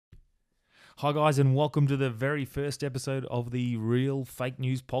Hi guys, and welcome to the very first episode of the Real Fake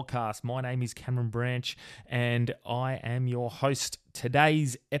News podcast. My name is Cameron Branch and I am your host.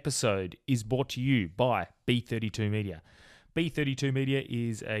 Today's episode is brought to you by B32 Media. B32 Media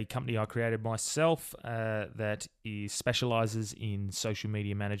is a company I created myself that specializes in social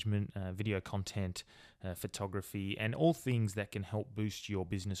media management, video content, photography, and all things that can help boost your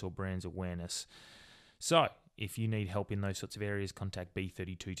business or brand's awareness. So, if you need help in those sorts of areas, contact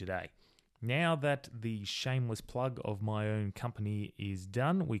B32 today. Now that the shameless plug of my own company is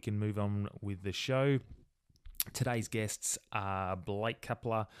done, we can move on with the show. Today's guests are Blake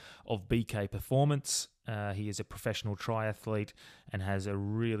Kappler of BK Performance. He is a professional triathlete and has a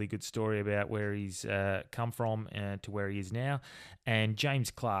really good story about where he's come from to where he is now. And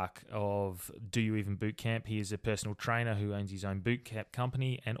James Clarke of Do You Even Boot Camp. He is a personal trainer who owns his own boot camp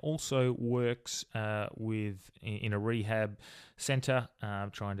company and also works in a rehab centre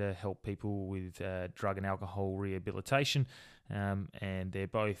trying to help people with drug and alcohol rehabilitation. And they're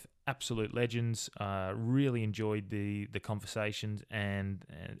both absolute legends. Really enjoyed the conversations, and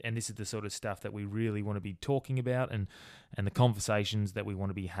this is the sort of stuff that we really want to be talking about, and the conversations that we want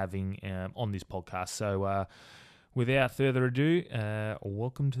to be having on this podcast. So, without further ado,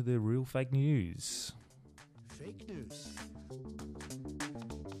 welcome to the Real Fake News. Fake news.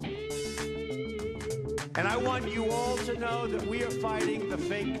 And I want you all to know that we are fighting the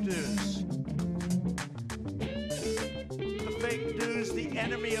fake news. Fake news, the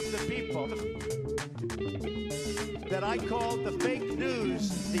enemy of the people. That I called the fake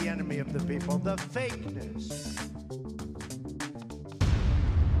news, the enemy of the people, the fake news.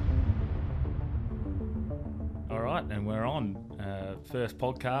 All right, and we're on. First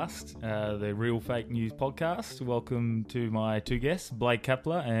podcast, the Real Fake News podcast. Welcome to my two guests, Blake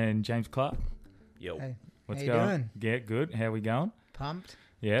Kappler and James Clarke. Yo. Hey, What's how you going? doing? Yeah, good. How we going? Pumped.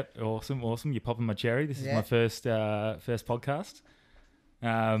 Yep, awesome. You're popping my cherry. This is my first podcast.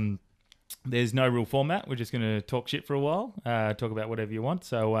 There's no real format. We're just going to talk shit for a while, talk about whatever you want.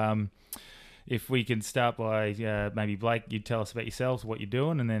 So if we can start by maybe Blake, you tell us about yourselves, what you're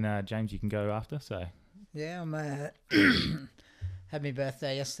doing, and then James, you can go after. So Yeah, I'm had my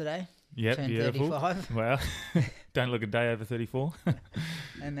birthday yesterday. yep, Turned beautiful. 35. Well, don't look a day over 34.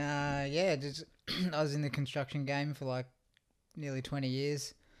 And just I was in the construction game for like nearly 20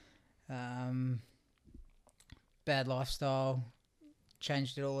 years. Bad lifestyle,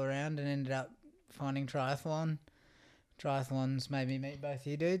 changed it all around and ended up finding triathlon. Triathlon's made me meet both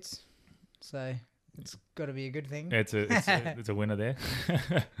you dudes, so it's got to be a good thing. it's a winner there.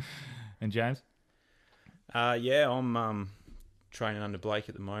 And James? I'm training under Blake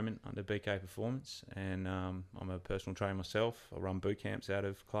at the moment, under BK Performance, and I'm a personal trainer myself. I run boot camps out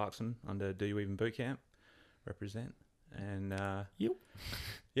of Clarkson under Do You Even Boot Camp, represent. And Yep.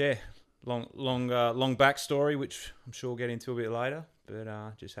 yeah, long backstory, which I'm sure we'll get into a bit later.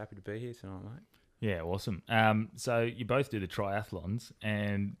 But just happy to be here tonight, mate. Yeah, awesome. So you both do the triathlons,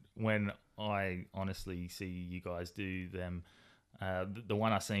 and when I honestly see you guys do them, the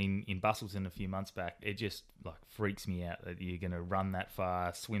one I seen in Bustleton a few months back, it just like freaks me out that you're going to run that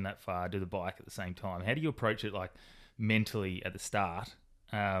far, swim that far, do the bike at the same time. How do you approach it, like mentally at the start?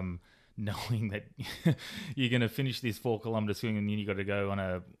 Knowing that you're going to finish this 4 kilometre swing and then you got to go on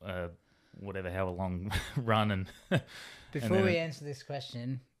a whatever, how long run. And Before we answer this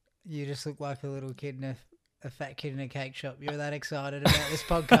question, you just look like a little kid in a fat kid in a cake shop. You're that excited about this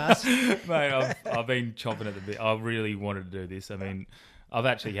podcast. Mate, I've been chomping at the bit. I really wanted to do this. I mean, I've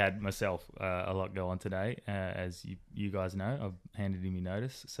actually had myself a lot go on today, as you guys know. I've handed in my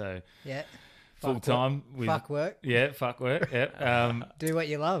notice, so Yeah. full time with Fuck work. Yeah, fuck work. Yeah, Do what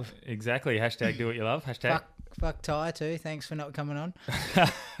you love. exactly. Hashtag do what you love. Hashtag. Fuck Ty too. Thanks for not coming on.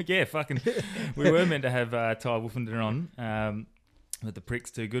 Yeah, fucking. We were meant to have Ty Wolfenden on, but the prick's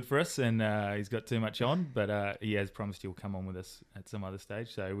too good for us, and he's got too much on. But he has promised he'll come on with us at some other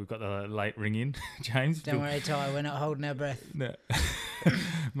stage. So we've got the late ring in, James. Don't worry, Ty. We're not holding our breath. No.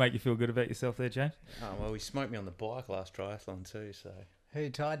 Make you feel good about yourself there, James? Oh, well, he smoked me on the bike last triathlon too, so Who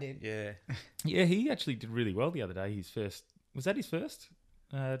Ty did? yeah. Yeah, he actually did really well the other day. Was that his first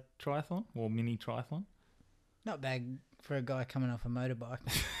triathlon or mini triathlon? Not bad for a guy coming off a motorbike.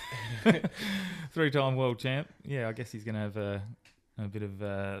 3-time world champ. Yeah, I guess he's going to have a bit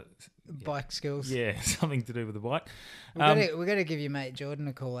of Bike skills. yeah, something to do with the bike. We're going to give your mate Jordan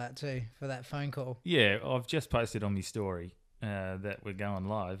a call out too for that phone call. Yeah, I've just posted on my story that we're going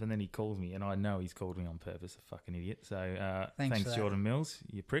live, and then he calls me, and I know he's called me on purpose, a fucking idiot. So thanks for that. Jordan Mills,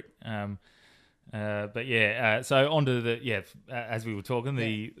 you prick. But yeah, so onto the as we were talking,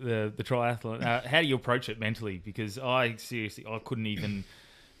 the triathlon. How do you approach it mentally? Because I couldn't even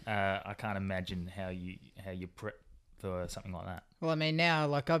I can't imagine how you prep for something like that. Well, I mean, now,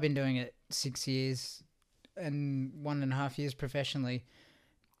 like, I've been doing it 6 years and 1.5 years professionally,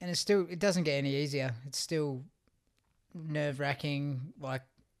 and it doesn't get any easier. It's still nerve-wracking. Like,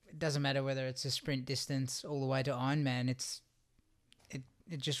 it doesn't matter whether it's a sprint distance all the way to Ironman.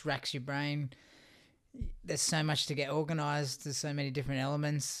 It just racks your brain. There's so much to get organised. There's so many different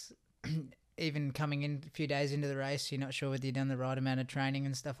elements. Even coming in a few days into the race, you're not sure whether you've done the right amount of training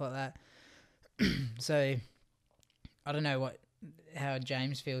and stuff like that. So I don't know how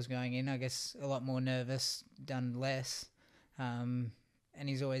James feels going in. I guess a lot more nervous, done less. And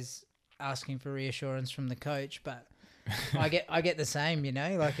he's always asking for reassurance from the coach, but I get the same, you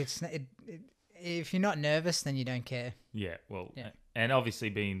know, like if you're not nervous, then you don't care. Yeah, well, and obviously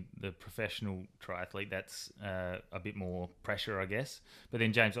being the professional triathlete, that's a bit more pressure, I guess. But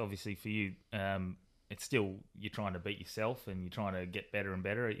then, James, obviously for you, it's still, you're trying to beat yourself and you're trying to get better and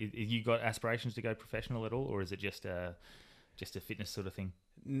better. You got aspirations to go professional at all, or is it just a fitness sort of thing?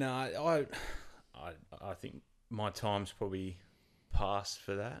 No, I think my time's probably past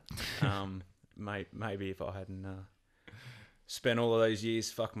for that. Maybe if I hadn't spent all of those years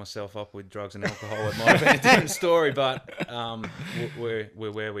fucking myself up with drugs and alcohol, it might have been a different story. But we're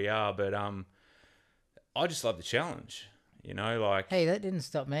where we are. But I just love the challenge, you know. Like, hey, that didn't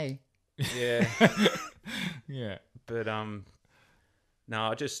stop me. Yeah, yeah. But no,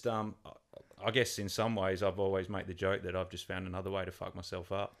 I just I guess in some ways I've always made the joke that I've just found another way to fuck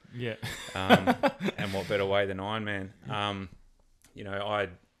myself up. Yeah. And what better way than Ironman? You know,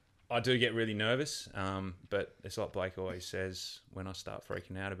 I do get really nervous, but it's like Blake always says, when I start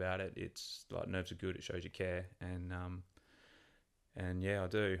freaking out about it, it's like nerves are good, it shows you care. And yeah, I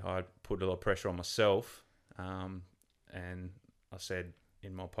do. I put a lot of pressure on myself. And I said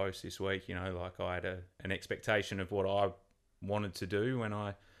in my post this week, you know, like I had an expectation of what I wanted to do when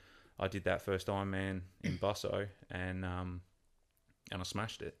I did that first Ironman in Busso, and I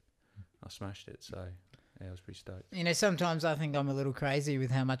smashed it. So yeah, I was pretty stoked. You know, sometimes I think I'm a little crazy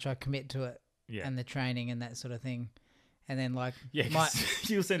with how much I commit to it, Yeah. and the training and that sort of thing. And then, like, Yeah, 'cause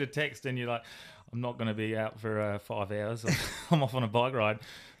you'll send a text and you're like, I'm not going to be out for 5 hours. I'm off on a bike ride.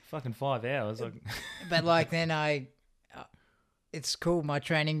 Fucking 5 hours. but like then it's cool. My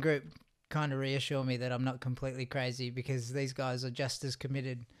training group kind of reassure me that I'm not completely crazy, because these guys are just as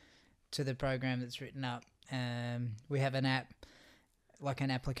committed to the program that's written up. We have an app, like an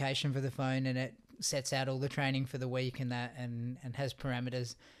application for the phone, and it sets out all the training for the week and that, and has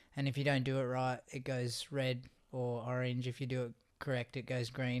parameters. And if you don't do it right, it goes red or orange. If you do it correct, it goes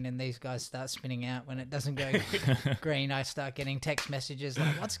green. And these guys start spinning out when it doesn't go green. I start getting text messages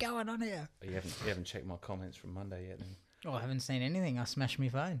like, what's going on here? You haven't checked my comments from Monday yet then? Oh, I haven't seen anything. I smashed my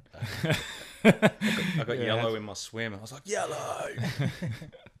phone. I got yellow in my swim. I was like, yellow.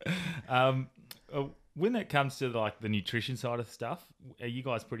 When it comes to like the nutrition side of stuff, are you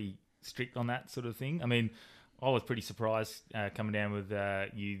guys pretty strict on that sort of thing? I mean, I was pretty surprised coming down with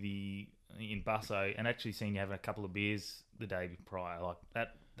you in Busso and actually seeing you having a couple of beers the day prior. Like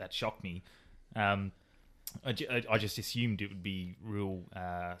that shocked me. I just assumed it would be real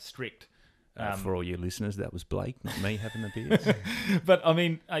strict. For all your listeners, that was Blake, not me having the beers. But I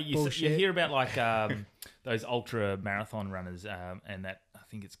mean, you hear about like those ultra marathon runners, and that I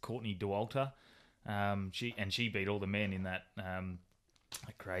think it's Courtney Dauwalter. She beat all the men in that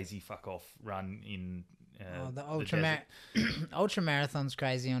a crazy fuck off run in the ultra marathon's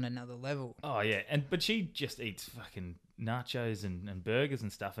crazy on another level. Oh yeah, but she just eats fucking nachos and burgers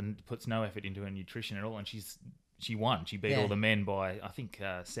and stuff, and puts no effort into her nutrition at all. And she won. She beat all the men by I think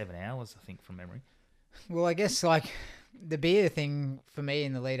 7 hours. I think from memory. Well, I guess like the beer thing for me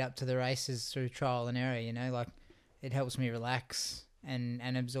in the lead up to the race is through trial and error. You know, like it helps me relax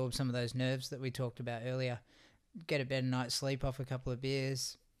and absorb some of those nerves that we talked about earlier. Get a better night's sleep off a couple of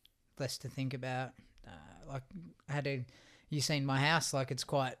beers, less to think about. You seen my house, like it's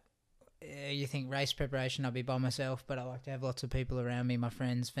quite, you think race preparation, I'll be by myself, but I like to have lots of people around me, my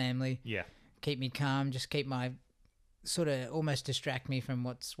friends, family. Yeah. Keep me calm, just keep my, sort of almost distract me from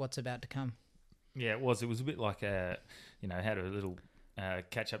what's about to come. Yeah, it was a bit like had a little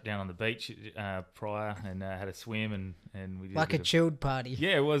catch up down on the beach prior, and had a swim and we did like a chilled party.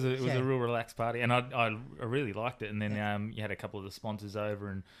 Yeah, it was a real relaxed party, and I really liked it. And then you had a couple of the sponsors over,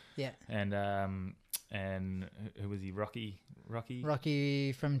 and who was he?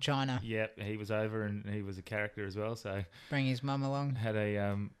 Rocky from China. Yep, he was over, and he was a character as well. So bring his mum along.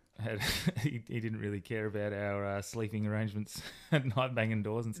 He didn't really care about our sleeping arrangements at night, banging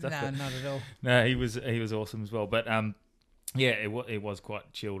doors and stuff. No, not at all. No, he was awesome as well. But yeah, it was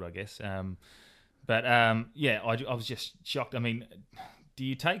quite chilled, I guess. I was just shocked. I mean, do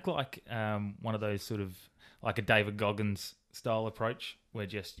you take like one of those sort of like a David Goggins style approach where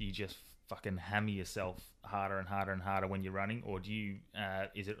you just fucking hammer yourself harder and harder and harder when you're running, or do you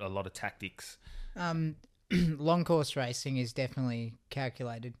is it a lot of tactics? Long course racing is definitely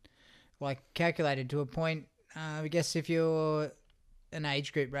calculated, to a point. I guess if you're an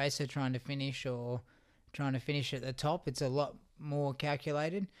age group racer trying to finish at the top, it's a lot more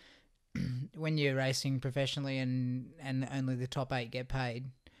calculated. When you're racing professionally and only the top 8 get paid,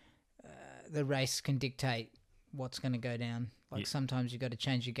 the race can dictate what's going to go down. Like sometimes you've got to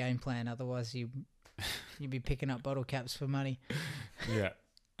change your game plan, otherwise you'd be picking up bottle caps for money. Yeah.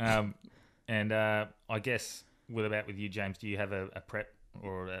 And I guess with you, James, do you have a prep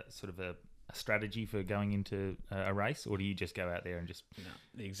or a sort of a strategy for going into a race, or do you just go out there and just... No,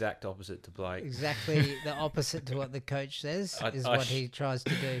 the exact opposite to Blake. Exactly the opposite to what the coach says what he tries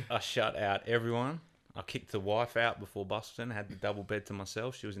to do. I shut out everyone. I kicked the wife out before Boston, had the double bed to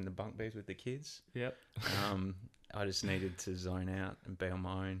myself. She was in the bunk beds with the kids. Yep. I just needed to zone out and be on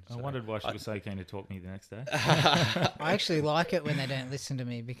my own. I wondered why she was so keen to talk to me the next day. I actually like it when they don't listen to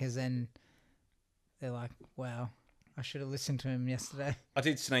me, because then they're like, wow, I should have listened to him yesterday. I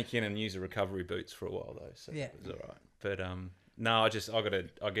did sneak in and use the recovery boots for a while though, so yeah, it was all right. But no, I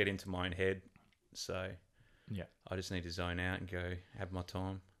get into my own head, so yeah, I just need to zone out and go have my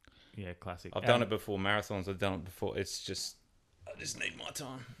time. Yeah, classic. I've done it before marathons. I've done it before. It's just I just need my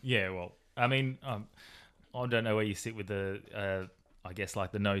time. Yeah, well, I mean, I don't know where you sit with the. I guess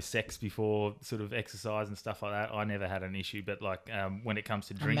like the no sex before sort of exercise and stuff like that. I never had an issue, but like when it comes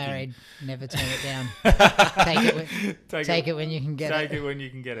to drinking, I'm married. Never turn it down. Take it when you can get it. Take it when you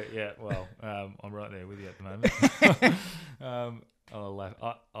can get it. Yeah. Well, I'm right there with you at the moment.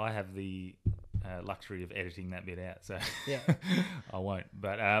 I have the luxury of editing that bit out, so yeah, I won't.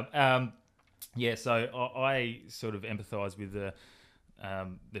 But yeah. So I sort of empathise with the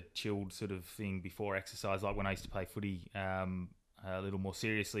chilled sort of thing before exercise. Like when I used to play footy. A little more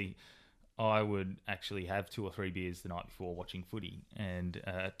seriously, I would actually have 2 or 3 beers the night before watching footy. And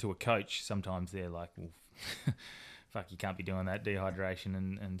to a coach, sometimes they're like, well, fuck, you can't be doing that, dehydration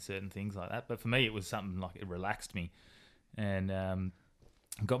and certain things like that. But for me, it was something like it relaxed me and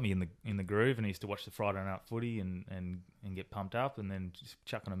got me in the groove. And I used to watch the Friday night footy and get pumped up and then just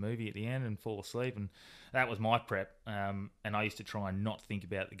chuck on a movie at the end and fall asleep. And that was my prep. And I used to try and not think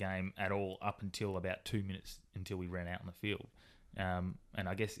about the game at all up until about 2 minutes until we ran out on the field. And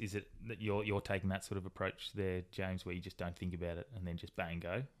I guess is it that you're taking that sort of approach there, James, where you just don't think about it and then just bang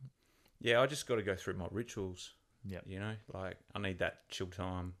go? Yeah, I just got to go through my rituals. Yeah, you know, like I need that chill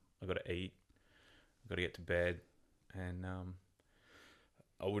time. I got to eat. I got to get to bed, and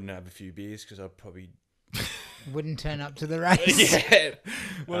I wouldn't have a few beers because I'd probably wouldn't turn up to the race. Yeah,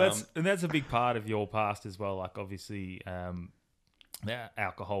 well, that's a big part of your past as well. Like obviously,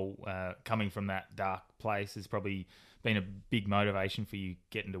 alcohol coming from that dark place has probably been a big motivation for you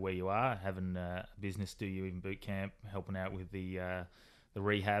getting to where you are, having a business, do you even boot camp, helping out with the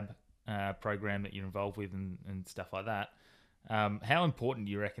rehab program that you're involved with and stuff like that. How important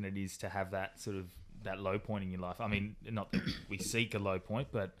do you reckon it is to have that sort of that low point in your life? I mean, not that we seek a low point,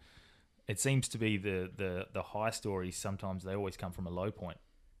 but it seems to be the high stories. Sometimes they always come from a low point.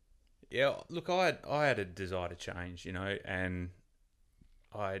 Yeah, look, I had a desire to change, you know, and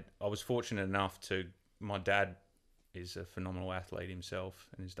I was fortunate enough to. My dad is a phenomenal athlete himself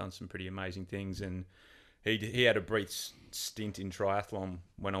and has done some pretty amazing things, and he had a brief stint in triathlon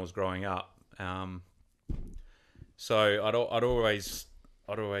when I was growing up. So I'd always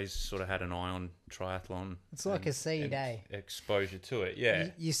sort of had an eye on triathlon. It's like a seed, eh? Exposure to it, yeah.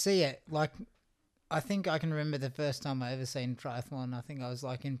 You see it. Like, I think I can remember the first time I ever seen triathlon. I think I was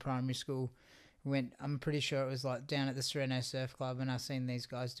like in primary school. I'm pretty sure it was like down at the Sereno Surf Club, and I seen these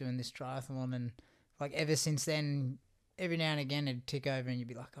guys doing this triathlon, and like ever since then, every now and again it'd tick over and you'd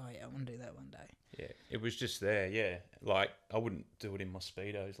be like, oh yeah, I want to do that one day. Yeah, it was just there, yeah. Like, I wouldn't do it in my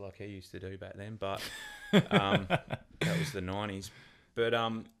Speedos like he used to do back then, but that was the 90s. But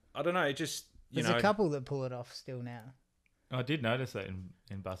I don't know, it just, There's a couple that pull it off still now. I did notice that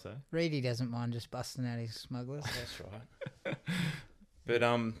in Busso. Reedy doesn't mind just busting out his smugglers. That's right. But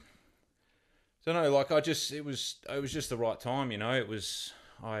so no, like it was just the right time, you know. It was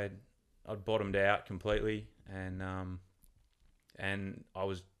I'd bottomed out completely, and I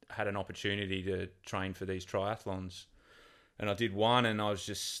had an opportunity to train for these triathlons, and I did one, and I was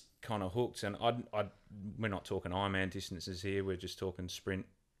just kind of hooked. And we're not talking Ironman distances here; we're just talking sprint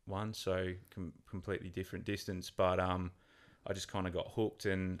one, so completely different distance. But I just kind of got hooked,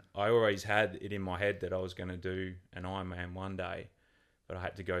 and I always had it in my head that I was going to do an Ironman one day, but I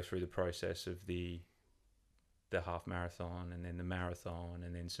had to go through the process of the the half marathon and then the marathon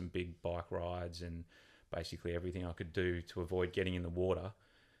and then some big bike rides and basically everything I could do to avoid getting in the water.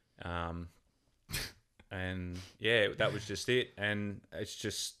 And yeah, that was just it. And it's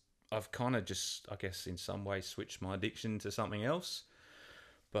just, I've kind of just, I guess in some ways switched my addiction to something else.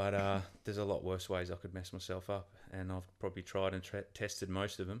 But there's a lot worse ways I could mess myself up. And I've probably tried and tested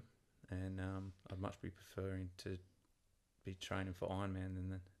most of them. And I'd much be preferring to be training for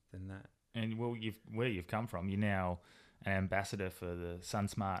Ironman than that. And well, where you've come from, you're now an ambassador for the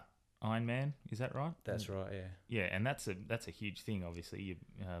SunSmart Ironman. Is that right? That's right. Yeah. Yeah, and that's a huge thing. Obviously, you're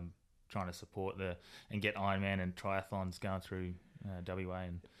trying to support and get Ironman and triathlons going through WA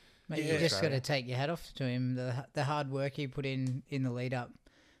and. Mate, you just got to take your hat off to him. The hard work he put in the lead up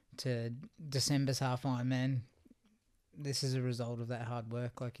to December's half Ironman. This is a result of that hard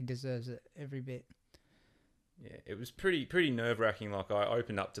work. Like, he deserves it every bit. Yeah, it was pretty nerve-wracking. Like, I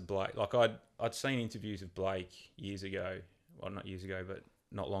opened up to Blake. Like, I'd seen interviews of Blake years ago. Well, not years ago, but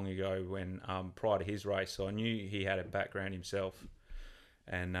not long ago when prior to his race. So I knew he had a background himself.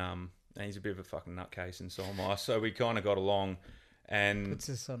 And he's a bit of a fucking nutcase, and so am I. So we kind of got along. And puts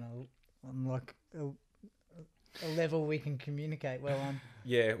us on a level we can communicate well on.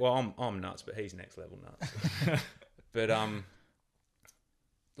 Yeah, well, I'm nuts, but he's next level nuts. But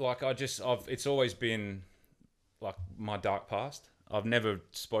like it's always been like my dark past. I've never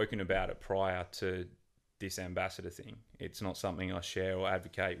spoken about it prior to this ambassador thing. It's not something I share or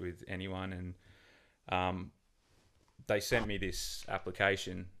advocate with anyone. And they sent me this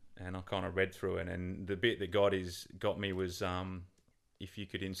application, and I kind of read through it. And the bit that got me was if you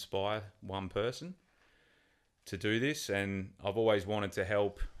could inspire one person to do this. And I've always wanted to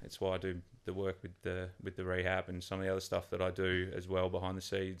help. It's why I do the work with the rehab and some of the other stuff that I do as well behind the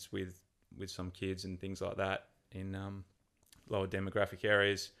scenes with some kids and things like that in lower demographic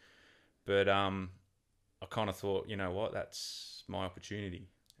areas. But I kind of thought, you know what, that's my opportunity.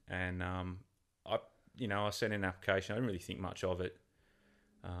 And I sent in an application. I didn't really think much of it.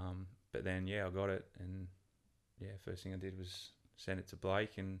 But then, I got it. And first thing I did was send it to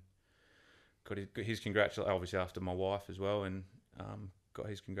Blake and got his congratulations, obviously after my wife as well, and got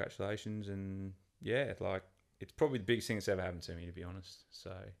his congratulations. And like, it's probably the biggest thing that's ever happened to me, to be honest.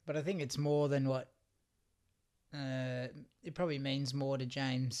 So, but I think it's more than what it probably means more to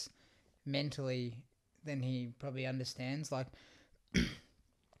James mentally than he probably understands. Like,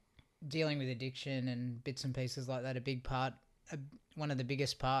 dealing with addiction and bits and pieces like that, one of the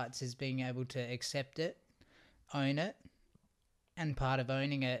biggest parts is being able to accept it, own it, and part of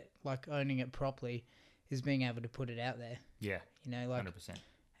owning it, like owning it properly, is being able to put it out there. Yeah, like 100%.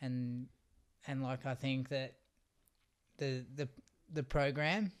 And like, I think that the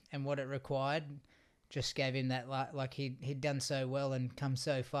program and what it required just gave him that, like he'd done so well and come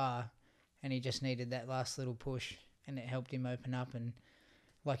so far, and he just needed that last little push, and it helped him open up. And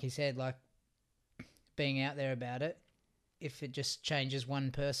like he said, like, being out there about it, if it just changes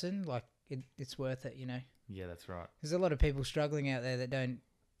one person, like, it's worth it, Yeah, that's right. There's a lot of people struggling out there that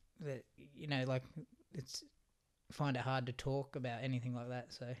find it hard to talk about anything like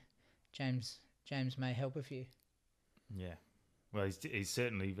that. So James may help a few. Yeah. Well, he's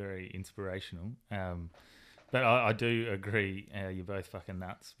certainly very inspirational. But I do agree, you're both fucking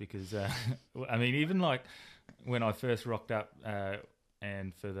nuts, because, I mean, even like when I first rocked up,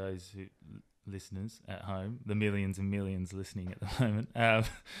 and for those listeners at home, the millions and millions listening at the moment,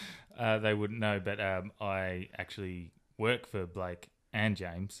 they wouldn't know, but I actually work for Blake and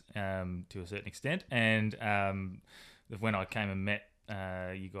James to a certain extent. And when I came and met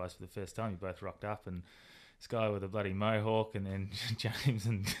you guys for the first time, you both rocked up, and this guy with a bloody mohawk, and then James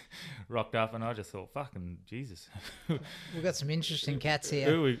and rocked up, and I just thought, fucking Jesus. We've got some interesting cats here.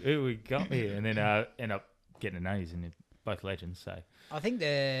 Who we got here? And then end up getting to know you, and they're both legends. So I think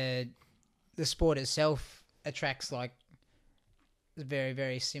the sport itself attracts, like, very,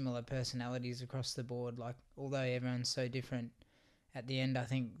 very similar personalities across the board. Like, although everyone's so different, at the end, I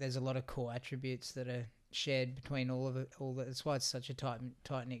think there's a lot of core attributes that are shared between all of it. That's why it's such a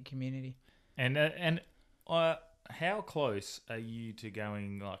tight-knit community. And how close are you to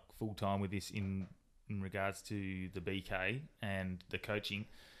going like full time with this in regards to the BK and the coaching?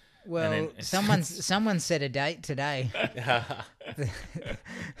 Well, someone set a date today.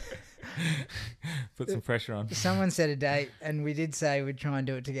 Put some pressure on. Someone set a date, and we did say we'd try and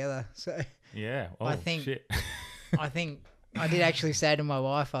do it together. So yeah, shit. I think I did actually say to my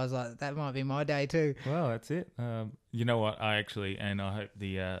wife, I was like, that might be my day too. Well, that's it. You know what? I actually, and I hope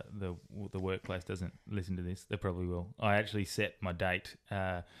the workplace doesn't listen to this. They probably will. I actually set my date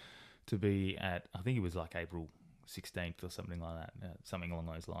to be at, I think it was like April 16th or something like that, something along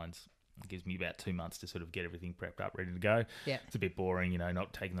those lines. It gives me about 2 months to sort of get everything prepped up, ready to go. Yeah. It's a bit boring,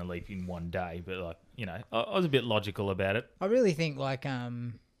 not taking the leap in one day, but like, I was a bit logical about it. I really think like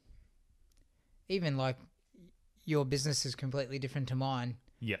even like your business is completely different to mine.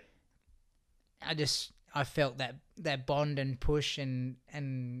 Yeah. I felt that bond and push and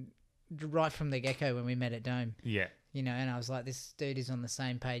right from the get-go when we met at Dome. Yeah. And I was like, this dude is on the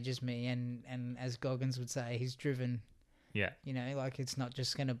same page as me, and as Goggins would say, he's driven. Yeah. Like it's not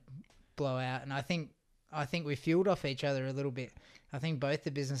just going to blow out. And I think we fueled off each other a little bit. I think both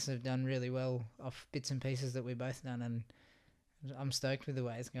the businesses have done really well off bits and pieces that we both done, and I'm stoked with the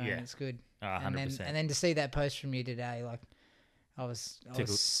way it's going. Yeah. It's good. 100%. And then to see that post from you today, like I was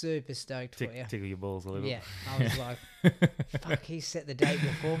super stoked for you. Tickle your balls a little. Yeah, I was like, fuck, he set the date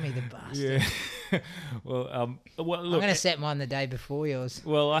before me, the bastard. Yeah. Well, look, I'm going to set mine the day before yours.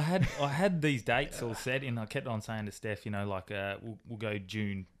 Well, I had these dates all set, and I kept on saying to Steph, we'll go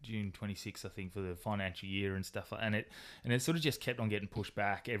June 26th, I think, for the financial year and stuff, and it sort of just kept on getting pushed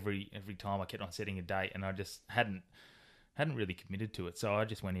back every time I kept on setting a date, and I just hadn't really committed to it. So I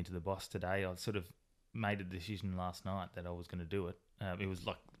just went into the boss today. I sort of made a decision last night that I was going to do it. It was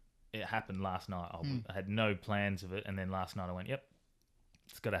like it happened last night. I had no plans of it, and then last night I went, "Yep,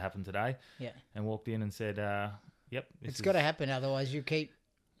 it's got to happen today." Yeah, and walked in and said, "Yep, it's got to happen. Otherwise, you keep.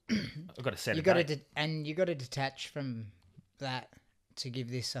 I've got to set. You got to and you got to detach from that to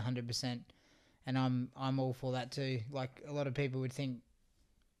give this 100%. And I'm all for that too. Like a lot of people would think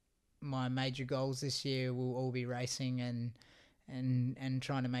my major goals this year will all be racing and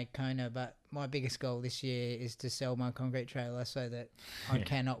trying to make Kona, but my biggest goal this year is to sell my concrete trailer so that I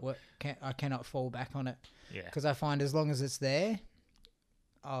cannot fall back on it. Yeah. Because I find as long as it's there,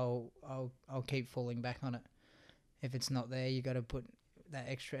 I'll keep falling back on it. If it's not there, you got to put that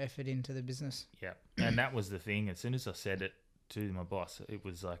extra effort into the business. Yeah, and that was the thing. As soon as I said it to my boss, it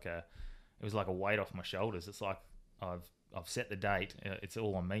was like a weight off my shoulders. It's like I've set the date. It's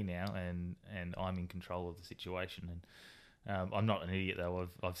all on me now, and I'm in control of the situation. And I'm not an idiot though.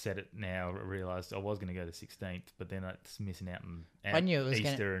 I've said it now. I realised I was going to go to 16th, but then it's missing out on I knew it was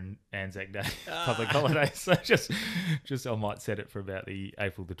Easter and Anzac Day public holidays. So just I might set it for about the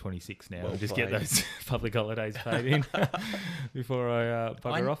April the 26th now, and just get those public holidays paid in before I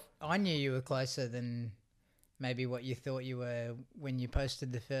bugger off. I knew you were closer than maybe what you thought you were when you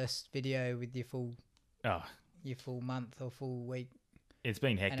posted the first video with your full month or full week. It's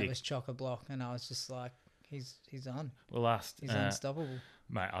been hectic. And it was chock-a-block, and I was just like, he's on. Well, he's unstoppable.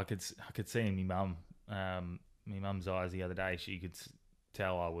 Mate, I could see in my mum's eyes the other day. She could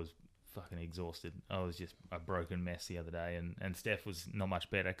tell I was fucking exhausted. I was just a broken mess the other day, and Steph was not much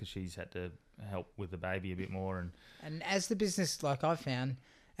better because she's had to help with the baby a bit more. And as the business, like I've found,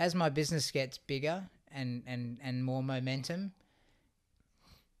 as my business gets bigger and more momentum,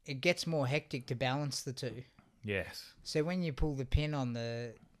 it gets more hectic to balance the two. Yes. So when you pull the pin on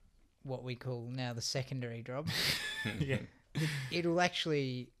what we call now the secondary job, yeah, it'll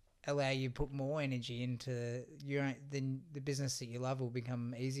actually allow you to put more energy into the business that you love will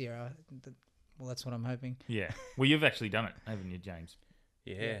become easier. Well, that's what I'm hoping. Yeah. Well, you've actually done it, haven't you, James?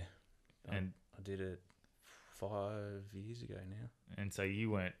 Yeah. And I did it 5 years ago now. And so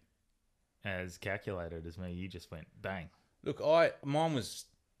you weren't as calculated as me. You just went bang. Look, mine was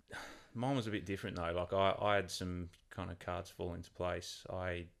a bit different though. Like I had some kind of cards fall into place.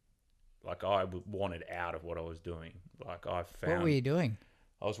 I wanted out of what I was doing. Like I found. What were you doing?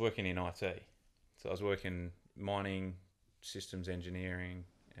 I was working in IT, so I was working mining, systems engineering,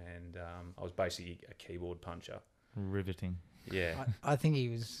 and I was basically a keyboard puncher. Riveting. Yeah, I think he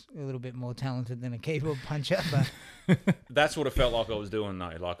was a little bit more talented than a keyboard puncher, but that's what it felt like I was doing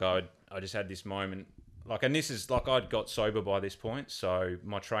though. Like I just had this moment. Like, and this is like I'd got sober by this point, so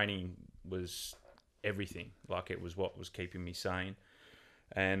my training was everything. Like it was what was keeping me sane.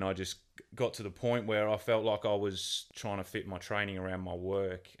 And I just got to the point where I felt like I was trying to fit my training around my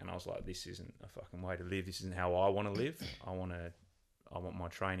work, and I was like, "This isn't a fucking way to live. This isn't how I want to live. I want my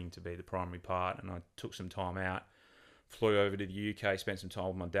training to be the primary part." And I took some time out, flew over to the UK, spent some time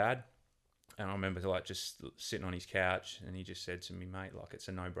with my dad, and I remember like just sitting on his couch, and he just said to me, "Mate, like it's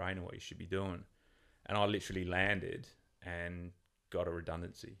a no-brainer what you should be doing." And I literally landed and got a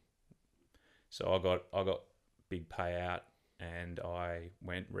redundancy. So I got big payout. And I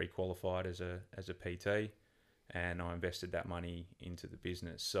went re-qualified as a PT, and I invested that money into the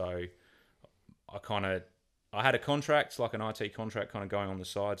business. So I had a contract, like an IT contract, kind of going on the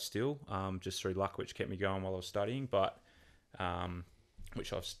side still, just through luck, which kept me going while I was studying, but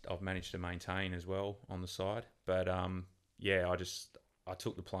which I've managed to maintain as well on the side. But I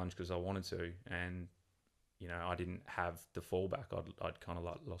took the plunge because I wanted to, and you know, I didn't have the fallback. I'd kind of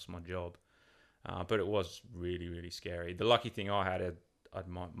like lost my job. But it was really, really scary. The lucky thing I had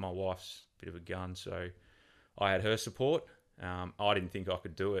my wife's a bit of a gun, so I had her support. I didn't think I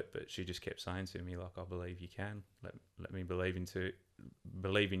could do it, but she just kept saying to me, like, I believe you can. Let me believe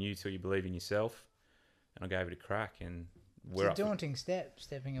in you till you believe in yourself. And I gave it a crack. And it's a daunting step,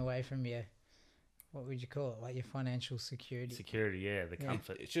 stepping away from your, what would you call it, like your financial security. Security, yeah, the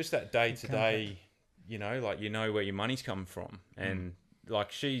comfort. It's just that day to day, you know, like you know where your money's coming from. And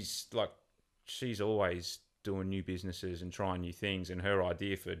she's always doing new businesses and trying new things. And her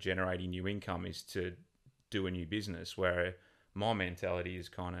idea for generating new income is to do a new business, where my mentality is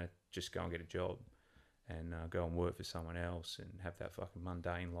kind of just go and get a job and go and work for someone else and have that fucking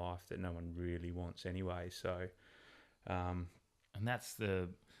mundane life that no one really wants anyway. So, and that's the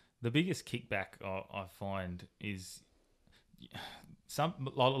biggest kickback I find is a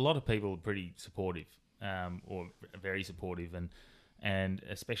lot of people are pretty supportive, or very supportive, and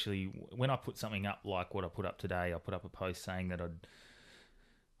especially when I put something up like what I put up today. I put up a post saying that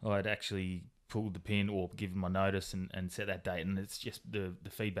I'd actually pulled the pin or given my notice and set that date, and it's just the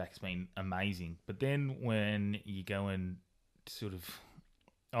feedback's been amazing. But then when you go and sort of,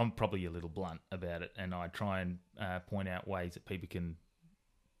 I'm probably a little blunt about it, and I try and point out ways that people can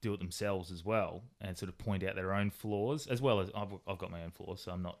do it themselves as well, and sort of point out their own flaws, as well as I've got my own flaws,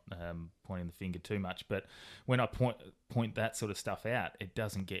 so I'm not pointing the finger too much. But when I point that sort of stuff out, it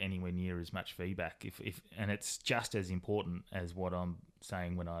doesn't get anywhere near as much feedback. And it's just as important as what I'm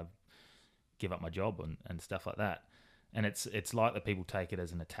saying when I give up my job and stuff like that. And it's like that people take it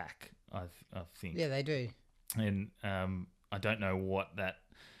as an attack, I think. Yeah, they do. And I don't know what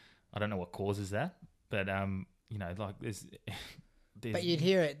causes that, but you know, like there's but you'd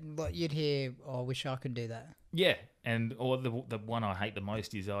hear it. You'd hear, "Oh, I wish I could do that." Yeah, or the one I hate the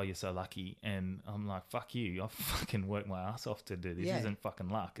most is, "Oh, you're so lucky," and I'm like, "Fuck you! I fucking worked my ass off to do this. Yeah. This isn't fucking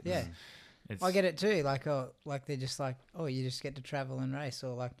luck." I get it too. Like, like they're just like, "Oh, you just get to travel and race,"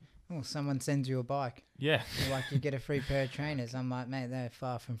 or like, "Oh, someone sends you a bike." Yeah, or like you get a free pair of trainers. I'm like, mate, they're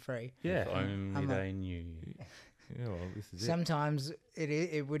far from free. Yeah, if only they knew. Yeah, well, this is Sometimes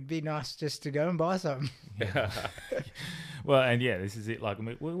it would be nice just to go and buy something. Well, and yeah, this is it. Like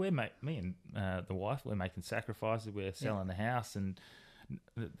me and the wife, we're making sacrifices. We're selling the house, and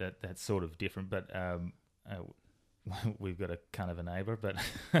that's sort of different. But we've got a cunt of a neighbour. But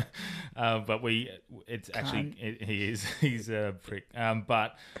he's a prick.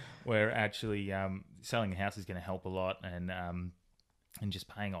 But we're actually selling the house is going to help a lot, and just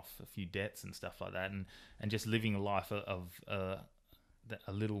paying off a few debts and stuff like that, and just living a life of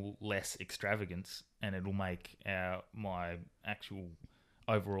a little less extravagance, and it'll make my actual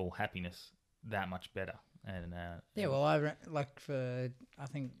overall happiness that much better. And well, I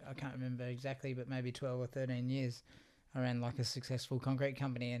think I can't remember exactly, but maybe 12 or 13 years, I ran like a successful concrete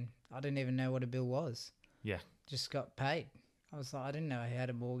company, and I didn't even know what a bill was. Yeah, just got paid. I was like, I didn't know I had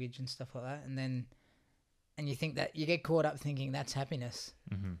a mortgage and stuff like that, and you think that you get caught up thinking that's happiness,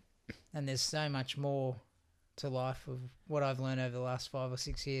 and there's so much more to life of what I've learned over the last 5 or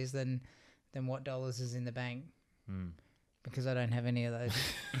 6 years than what dollars is in the bank, because I don't have any of those.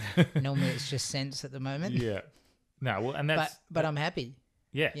 Normally it's just cents at the moment. Yeah, no, well, and that's but I'm happy.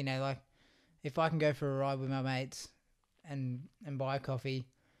 Yeah, you know, like if I can go for a ride with my mates and buy a coffee,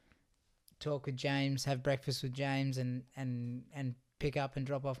 talk with James, have breakfast with James, and pick up and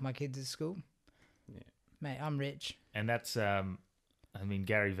drop off my kids at school. Yeah, mate, I'm rich. And that's I mean,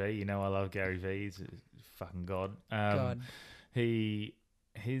 Gary V, you know I love Gary V. He's a fucking god. He's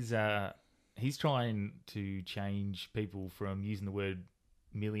trying to change people from using the word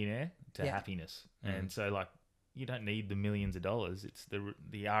millionaire to happiness. And so, like, you don't need the millions of dollars. It's the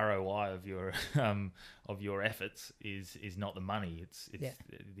ROI of your efforts is not the money. It's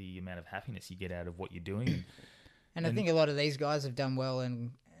the amount of happiness you get out of what you're doing. And I think a lot of these guys have done well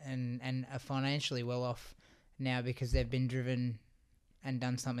and are financially well off now because they've been driven and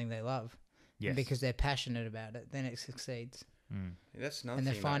done something they love. Yes. And because they're passionate about it, then it succeeds. Yeah, that's another thing.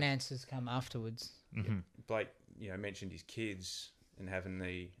 And the finances come afterwards. Mm-hmm. Blake, mentioned his kids and having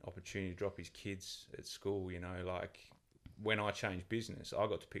the opportunity to drop his kids at school. Like when I changed business, I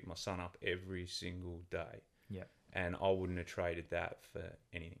got to pick my son up every single day. Yeah. And I wouldn't have traded that for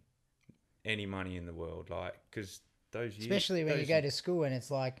anything, any money in the world. Like, because those years, especially when you go to school and it's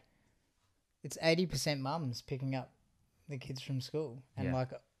like, it's 80% mums picking up the kids from school, and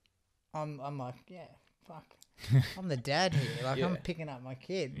like, I'm like, yeah, fuck. I'm the dad here. Like, I'm picking up my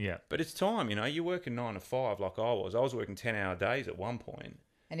kid. Yeah. But it's time, you're working 9 to 5 like I was. I was working 10-hour days at one point.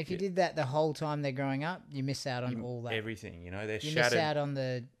 And if you did that the whole time they're growing up, you miss out on all that. Everything, they're you shattered. miss out on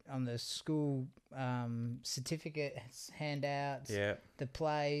the school certificates, handouts, Yeah. the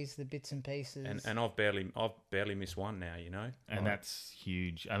plays, the bits and pieces. And I've barely missed one now, you know. And that's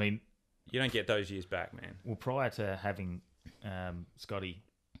huge. I mean, you don't get those years back, man. well, prior to having Scotty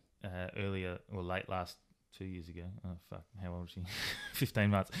earlier or late last 2 years ago, oh fuck, how old is she? 15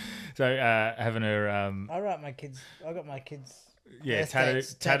 months. So having her, I got my kids' yeah,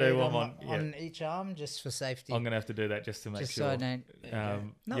 birthdays tattoo on each arm just for safety. I'm gonna have to do that just to make just sure. so I don't.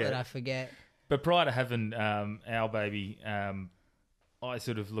 Not yeah. that I forget. But prior to having our baby, I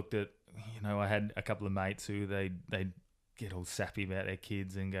sort of looked at, I had a couple of mates who they get all sappy about their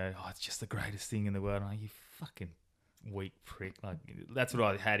kids and go, "Oh, it's just the greatest thing in the world." I'm like, "You fucking weak prick!" Like that's what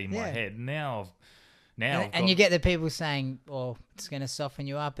I had in my head. Now And you get the people saying, "Oh, it's going to soften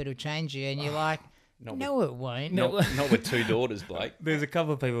you up. It'll change you," and you're like, "No, it won't." Not with two daughters, Blake. There's a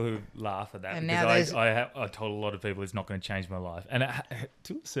couple of people who laugh at that And because now I told a lot of people it's not going to change my life, and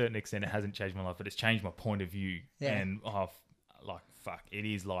to a certain extent, it hasn't changed my life, but it's changed my point of view. Yeah. And fuck, it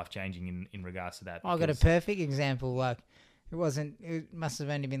is life changing in regards to that. I got a perfect example. Like, it must have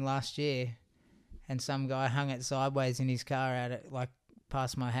only been last year, and some guy hung it sideways in his car out at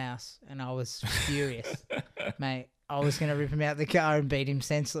past my house, and I was furious, mate. I was going to rip him out the car and beat him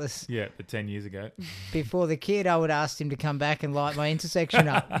senseless. Yeah, but 10 years ago. Before the kid, I would ask him to come back and light my intersection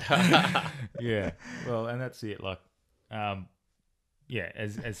up. Yeah, well, and that's it. Like,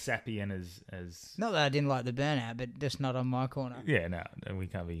 as sappy and as Not that I didn't like the burnout, but just not on my corner. yeah, no, we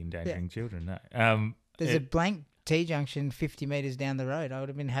can't be endangering children. No, There's a blank T-junction 50 metres down the road. I would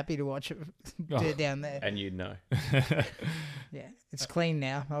have been happy to watch it do it down there. And you'd know. Yeah, it's clean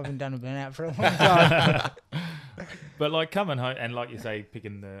now. I haven't done a burnout for a long time. But like coming home and like you say,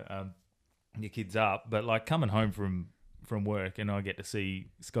 picking your kids up, but like coming home from work and I get to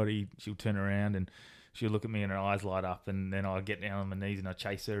see Scotty, she'll turn around and she'll look at me and her eyes light up, and then I get down on my knees and I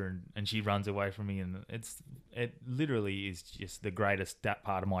chase her and she runs away from me, and it literally is just the greatest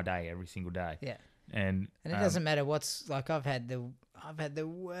part of my day every single day. Yeah. And it doesn't matter what's like. I've had the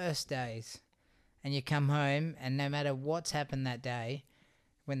worst days, and you come home, and no matter what's happened that day,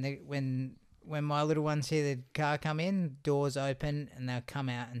 when my little ones hear the car come in, doors open, and they'll come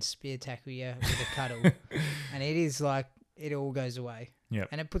out and spear tackle you with a cuddle, and it is like it all goes away. Yeah.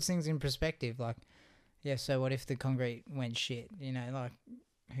 And it puts things in perspective. Like, yeah, so what if the concrete went shit? Like,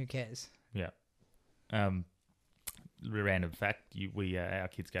 who cares? Yeah. Random fact: our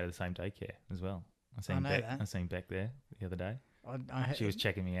kids go to the same daycare as well. I seen Beck there the other day. She was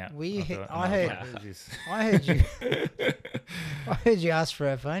checking me out. I heard you. I heard you ask for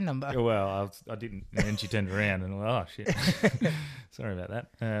her phone number. Well, I didn't, and then she turned around and oh shit, sorry about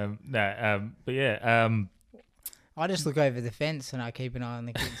that. But yeah, I just look over the fence and I keep an eye on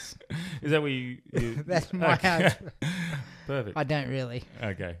the kids. Is that where you That's my house. Perfect. I don't really.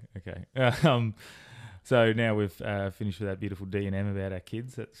 Okay. So now we've finished with that beautiful D&M about our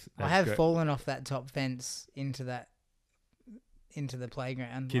kids. That's I have great. fallen off that top fence into the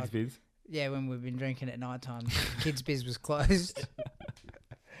playground. Kids biz. Yeah, when we've been drinking at night time. Kids biz was closed.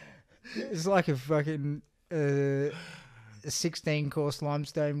 It's like a fucking 16-course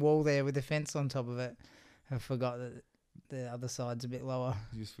limestone wall there with a fence on top of it. I forgot that the other side's a bit lower.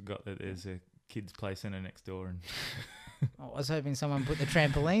 You just forgot that there's a kids play centre next door. And I was hoping someone put the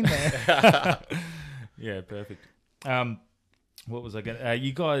trampoline there. Yeah, perfect. What was I going to...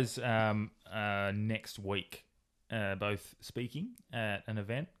 you guys next week both speaking at an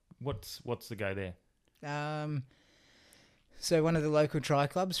event. What's the go there? So one of the local tri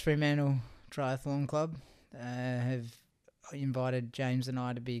clubs, Fremantle Triathlon Club, have invited James and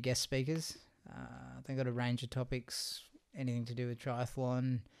I to be guest speakers. They've got a range of topics, anything to do with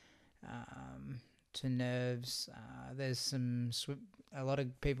triathlon, to nerves. There's a lot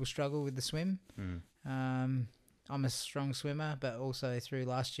of people struggle with the swim. I'm a strong swimmer, but also through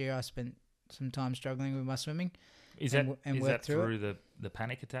last year I spent some time struggling with my swimming. Is that through the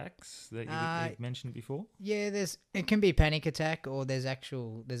panic attacks that you've mentioned before? Yeah, it can be panic attack, or there's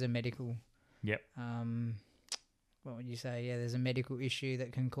a medical. Yep. What would you say? Yeah, there's a medical issue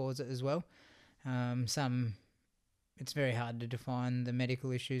that can cause it as well. It's very hard to define the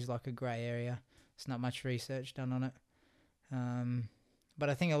medical issues, like a grey area. There's not much research done on it. But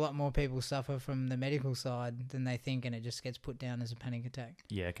I think a lot more people suffer from the medical side than they think, and it just gets put down as a panic attack.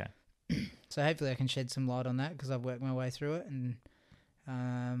 Yeah, okay. So hopefully I can shed some light on that, because I've worked my way through it. And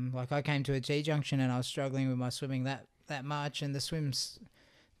I came to a T-junction and I was struggling with my swimming that much, and the swim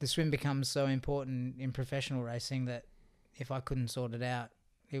becomes so important in professional racing that if I couldn't sort it out,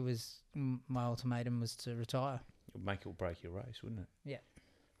 my ultimatum was to retire. It would make or break your race, wouldn't it? Yeah.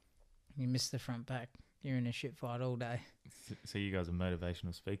 You miss the front pack, you're in a shit fight all day. So you guys are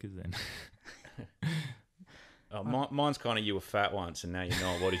motivational speakers then? Mine's kind of, you were fat once and now you're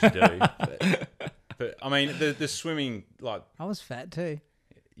not. What did you do? But I mean, the swimming, like, I was fat too.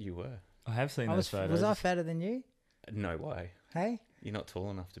 you were. I have seen I those was. photos. Was I fatter than you? No way. Hey. You're not tall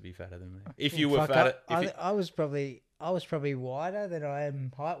enough to be fatter than me. If you were Fuck, fatter, I was probably wider than I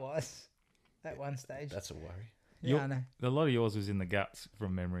am height wise at one stage. that's a worry. Yeah, I know. A lot of yours was in the guts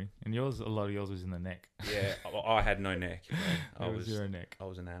from memory, and a lot of yours was in the neck. Yeah, I had no neck. Bro. It was zero neck. I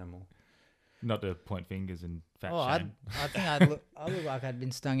was an animal. Not to point fingers and fat Oh, shame. I think I look like I'd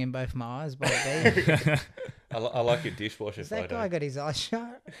been stung in both my eyes by a bee. I like your dishwasher Has that photo. guy got his eyes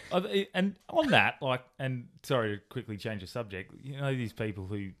shut? And on that, like, and sorry to quickly change the subject, you know, these people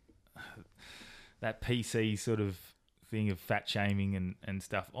who, that PC sort of thing of fat shaming and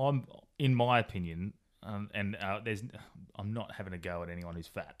stuff, in my opinion, I'm not having a go at anyone who's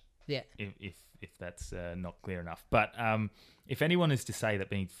fat. Yeah. If that's not clear enough. But if anyone is to say that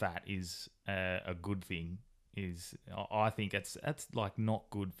being fat is a good thing, I think that's like not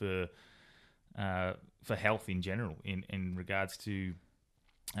good for health in general. In regards to,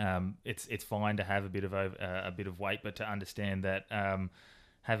 it's fine to have a bit of weight, but to understand that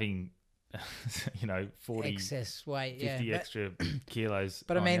having 40 Excess weight, 50 yeah. extra kilos.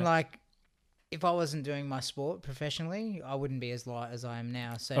 But I on mean, you. like, if I wasn't doing my sport professionally, I wouldn't be as light as I am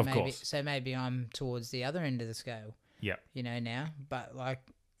now. So Of course. maybe I'm towards the other end of the scale. Yep. Now. But like,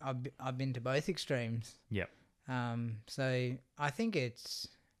 I've been to both extremes. Yep. So I think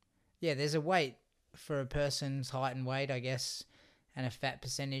there's a weight for a person's height and weight, I guess, and a fat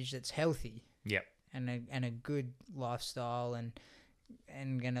percentage that's healthy. Yep. And a good lifestyle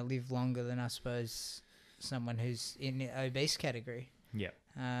and gonna live longer than, I suppose, someone who's in the obese category. Yep.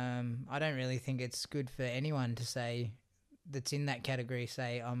 I don't really think it's good for anyone to say that's in that category,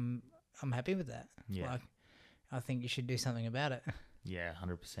 say I'm happy with that. Yeah. Like, I think you should do something about it. Yeah,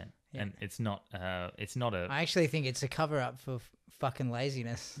 100%. Yeah. And it's not a. I actually think it's a cover up for fucking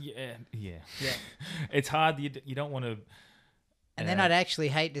laziness. Yeah. Yeah. It's hard. You don't want to. And then I'd actually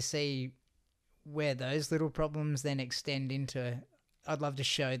hate to see where those little problems then extend into. I'd love to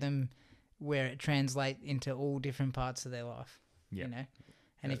show them where it translates into all different parts of their life. Yeah.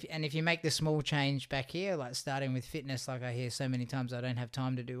 And if you make the small change back here, like starting with fitness, like I hear so many times, I don't have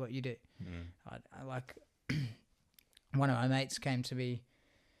time to do what you do. I like one of my mates came to me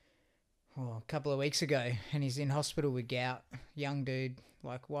a couple of weeks ago, and he's in hospital with gout. Young dude,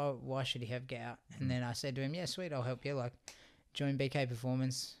 like why should he have gout? And then I said to him, yeah, sweet, I'll help you. Like, join BK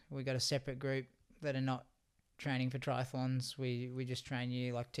Performance. We got a separate group that are not training for triathlons. We just train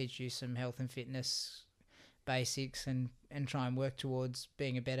you, like, teach you some health and fitness basics and try and work towards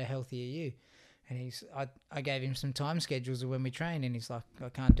being a better, healthier you. And I gave him some time schedules of when we train, and he's like, I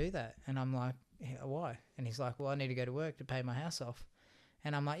can't do that. And I'm like, why? And he's like, well, I need to go to work to pay my house off.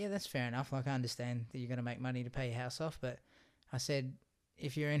 And I'm like, yeah, that's fair enough. Like, I understand that you're going to make money to pay your house off, but I said,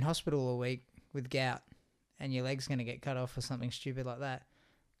 if you're in hospital a week with gout and your leg's going to get cut off or something stupid like that,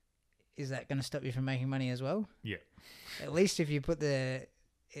 is that going to stop you from making money as well? Yeah. At least if you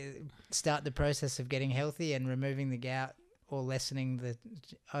start the process of getting healthy and removing the gout or lessening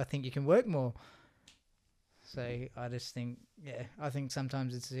I think you can work more. So I just think, I think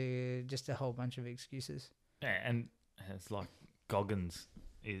sometimes it's just a whole bunch of excuses. Yeah, and it's like Goggins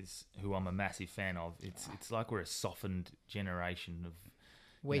is who I'm a massive fan of. It's like we're a softened generation of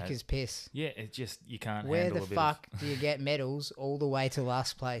weak as piss. Yeah, it's just you can't. Where handle the a bit fuck do you get medals all the way to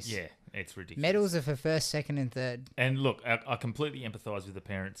last place? Yeah, it's ridiculous. Medals are for first, second, and third. And look, I completely empathise with the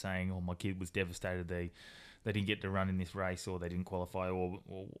parent saying, "Oh, my kid was devastated. They didn't get to run in this race, or they didn't qualify, or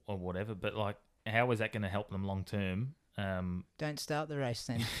whatever." But like, how is that going to help them long term? Don't start the race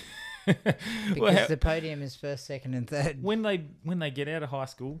then. Because the podium is first, second, and third. When they get out of high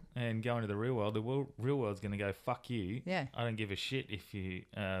school and go into the real world, real world's going to go, fuck you. Yeah. I don't give a shit if you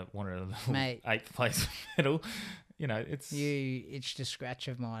wanted a little Mate, 8th place medal. It's you itched a scratch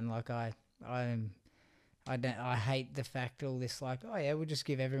of mine. Like I hate the fact all this, like, oh yeah, we'll just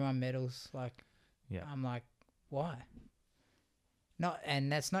give everyone medals. Like, yeah. I'm like, why?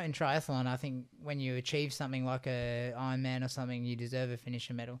 And that's not in triathlon. I think when you achieve something like a Ironman or something, you deserve a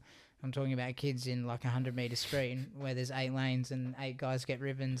finisher medal. I'm talking about kids in like 100-meter sprint where there's 8 lanes and 8 guys get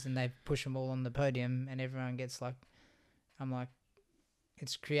ribbons and they push them all on the podium and everyone gets like, I'm like,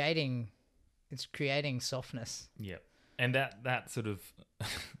 it's creating softness. Yeah. And that sort of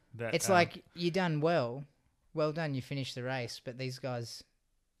that it's like you done well done, you finished the race, but these guys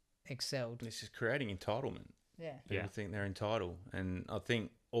excelled. This is creating entitlement. Yeah. People think they're entitled. And I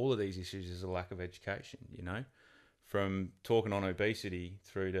think all of these issues is a lack of education, from talking on obesity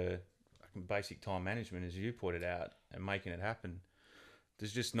through to basic time management, as you pointed out, and making it happen,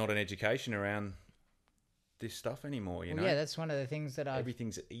 there's just not an education around this stuff anymore. You know, Yeah, that's one of the things that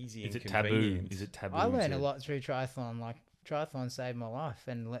everything's easy Is and it taboo? convenient. Is it taboo? I learned a lot through triathlon. Like triathlon saved my life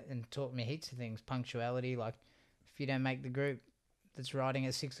and taught me heaps of things. Punctuality, like if you don't make the group that's riding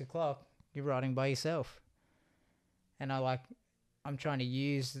at 6 o'clock, you're riding by yourself. And I'm trying to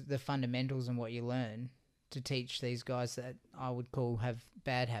use the fundamentals and what you learn to teach these guys that I would call have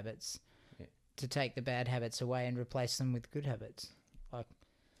bad habits, to take the bad habits away and replace them with good habits. Like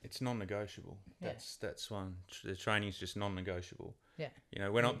it's non-negotiable. Yeah. That's one. The training's just non-negotiable. Yeah. You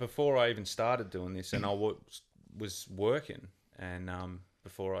know, before I even started doing this, and I was working, and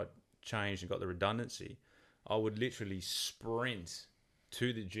before I changed and got the redundancy, I would literally sprint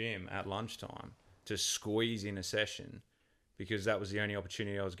to the gym at lunchtime to squeeze in a session because that was the only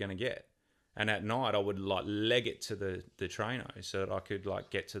opportunity I was going to get. And at night, I would like leg it to the trainer so that I could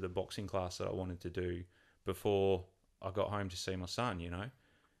like get to the boxing class that I wanted to do before I got home to see my son. You know,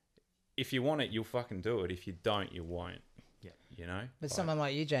 if you want it, you'll fucking do it. If you don't, you won't. Yeah. You know. But someone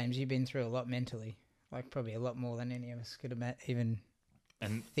like you, James, you've been through a lot mentally, like probably a lot more than any of us could even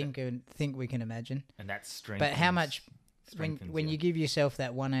think we can imagine. And that's strength. But how much when you give yourself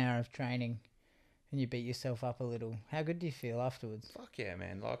that 1 hour of training and you beat yourself up a little, how good do you feel afterwards? Fuck yeah,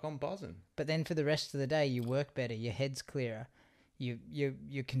 man! Like I'm buzzing. But then for the rest of the day, you work better, your head's clearer,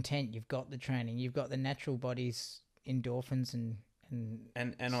 you're content, you've got the training, you've got the natural body's endorphins and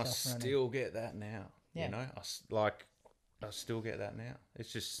I still get that now. Yeah. You know, I still get that now.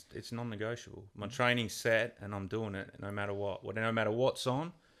 It's non-negotiable. My training's set and I'm doing it no matter what. No matter what's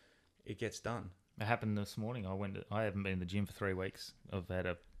on, it gets done. It happened this morning. I haven't been in the gym for 3 weeks. I've had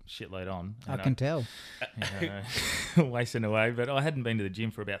a shitload on. I can tell. Wasting away. But I hadn't been to the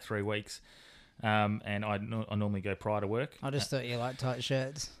gym for about 3 weeks. And I normally go prior to work. I just thought you liked tight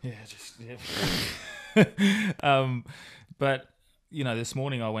shirts. Yeah, but, you know, this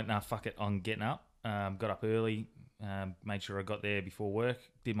morning I went, nah, fuck it, I'm getting up. Got up early, made sure I got there before work,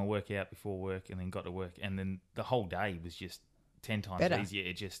 did my workout before work, and then got to work. And then the whole day was just 10 times better. easier.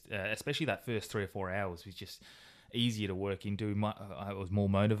 It just, especially that first 3 or 4 hours, was just easier to work into. I was more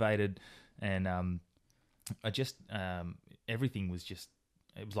motivated, and everything was just.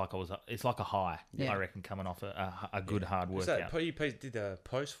 It was like it's like a high. Yeah. I reckon, coming off a good hard Was workout. that, you did a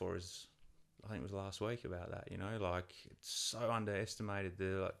post for us, I think it was last week, about that. You know, like it's so underestimated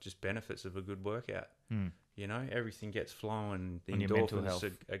the just benefits of a good workout. You know, everything gets flowing. The On your mental endorphins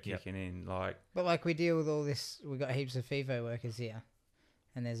health. are kicking in. Like, But like we deal with all this, we got heaps of FIFO workers here,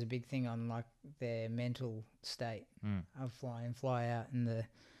 and there's a big thing on like their mental state of fly in, fly out, and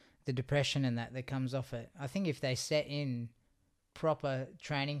the depression and that comes off it. I think if they set in proper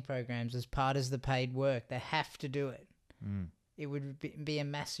training programs as part of the paid work, they have to do it. It would be a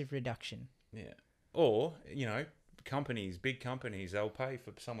massive reduction. yeah. Or, you know, big companies, they'll pay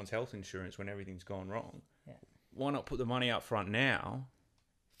for someone's health insurance when everything's gone wrong. Yeah. Why not put the money up front now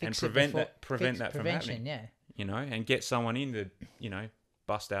Fix and it prevent before- that from prevention, happening? yeah. You know, and get someone in to, you know,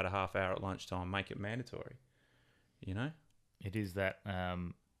 bust out a half hour at lunchtime, make it mandatory. You know? It is that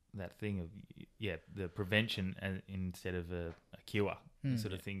thing of the prevention instead of a cure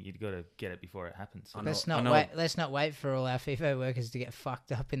sort of thing. You've got to get it before it happens. Let's not wait for all our FIFO workers to get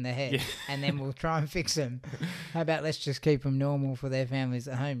fucked up in the head, and then we'll try and fix them. How about let's just keep them normal for their families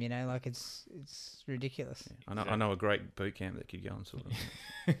at home? You know, like it's ridiculous. Yeah. I know a great boot camp that could go on sort of.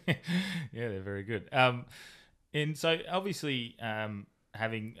 Yeah, they're very good. And so obviously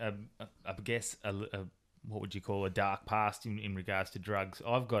having I guess a what would you call a dark past in regards to drugs.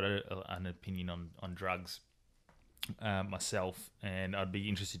 I've got an opinion on drugs myself, and I'd be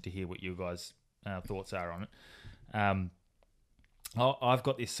interested to hear what you guys' thoughts are on it. I've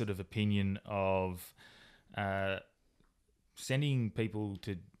got this sort of opinion of sending people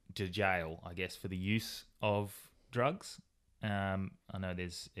to jail, I guess, for the use of drugs. I know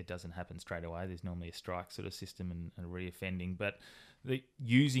it doesn't happen straight away. There's normally a strike sort of system and reoffending, but the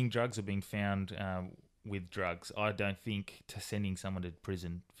using drugs or being found with drugs, I don't think sending someone to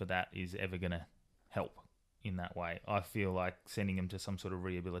prison for that is ever going to help in that way. I feel like sending them to some sort of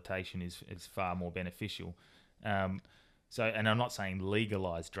rehabilitation is far more beneficial. So, and I'm not saying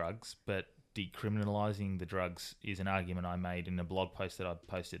legalise drugs, but decriminalising the drugs is an argument I made in a blog post that I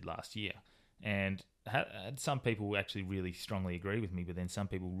posted last year. And had some people actually really strongly agree with me, but then some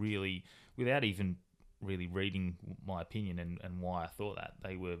people really, without even really reading my opinion and why I thought that,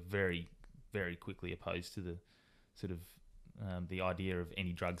 they were very, very quickly opposed to the sort of the idea of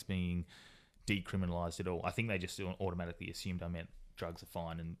any drugs being decriminalised at all. I think they just automatically assumed I meant drugs are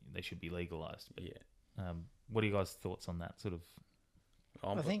fine and they should be legalised. But, yeah. What are you guys' thoughts on that sort of?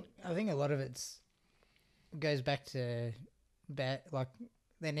 I think a lot of it goes back to like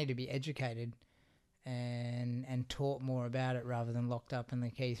they need to be educated and taught more about it rather than locked up and the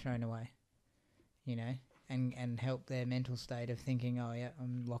key thrown away, you know, and help their mental state of thinking, oh yeah,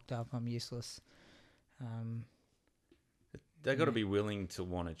 I'm locked up, I'm useless. They've got to be willing to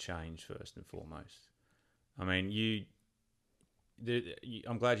want to change first and foremost. I mean,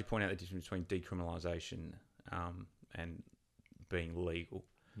 I'm glad you point out the difference between decriminalisation and being legal.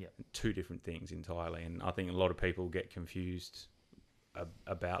 Yeah, two different things entirely, and I think a lot of people get confused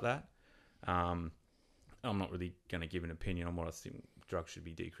about that. I'm not really going to give an opinion on what I think drugs should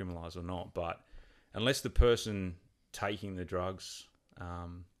be decriminalised or not, but unless the person taking the drugs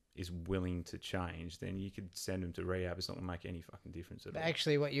is willing to change, then you could send them to rehab. It's not going to make any fucking difference at all.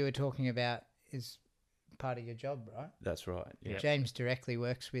 Actually, what you were talking about is part of your job, right? That's right. Yeah. James directly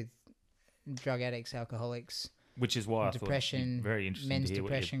works with drug addicts, alcoholics, which is why depression, I thought very interesting men's to hear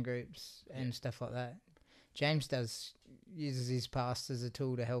depression groups and stuff like that. James uses his past as a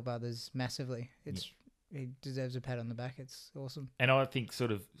tool to help others massively. He deserves a pat on the back. It's awesome. And I think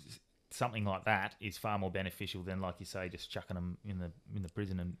sort of something like that is far more beneficial than, like you say, just chucking them in the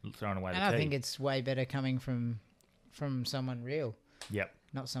prison and throwing away the key. And I think it's way better coming from someone real. Yep.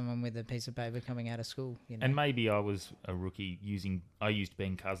 Not someone with a piece of paper coming out of school. You know? And maybe I was a rookie I used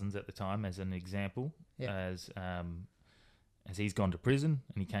Ben Cousins at the time as an example, as he's gone to prison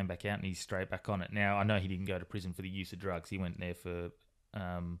and he came back out and he's straight back on it. Now, I know he didn't go to prison for the use of drugs. He went there for,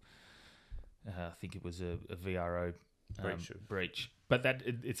 I think it was a VRO breach. But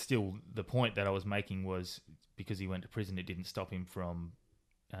it's still, the point that I was making was because he went to prison, it didn't stop him from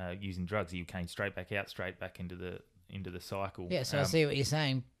using drugs. He came straight back out, straight back into the cycle. Yeah, so I see what you're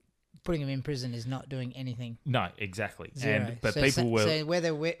saying. Putting him in prison is not doing anything. No, exactly. Zero. But so, people will. So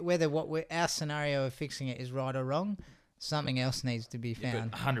whether our scenario of fixing it is right or wrong, something else needs to be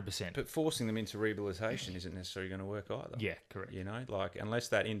found. 100%. But forcing them into rehabilitation isn't necessarily going to work either. Yeah, correct. You know, like unless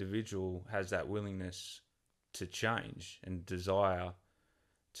that individual has that willingness to change and desire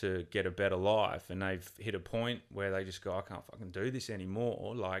to get a better life, and they've hit a point where they just go, I can't fucking do this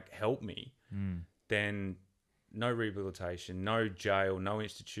anymore, like help me, then no rehabilitation, no jail, no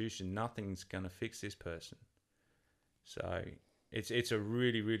institution, nothing's going to fix this person. So it's a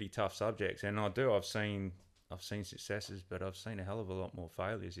really, really tough subject. And I've seen successes, but I've seen a hell of a lot more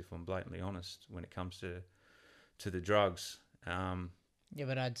failures, if I'm blatantly honest, when it comes to the drugs. Yeah,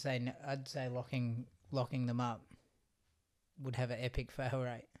 but I'd say locking them up would have an epic fail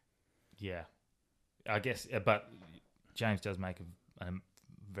rate. Yeah, I guess. But James does make a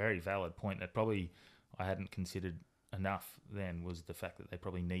very valid point that probably I hadn't considered enough then, was the fact that they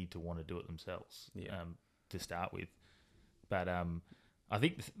probably need to want to do it themselves to start with. But I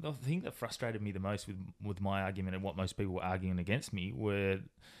think the thing that frustrated me the most with my argument and what most people were arguing against me were,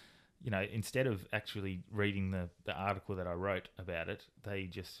 you know, instead of actually reading the article that I wrote about it, they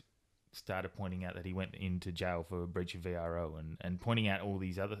just started pointing out that he went into jail for a breach of VRO and pointing out all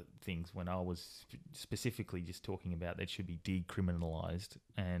these other things when I was specifically just talking about that should be decriminalised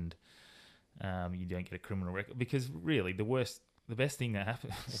and you don't get a criminal record. Because really, the best thing that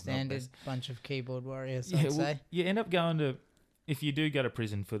happens... Standard bunch of keyboard warriors, I'd say. You end up going to... If you do go to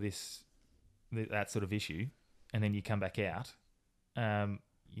prison for that sort of issue, and then you come back out,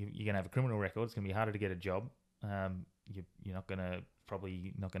 you're going to have a criminal record. It's going to be harder to get a job. You're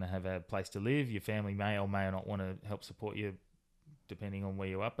probably not going to have a place to live. Your family may or may not want to help support you, depending on where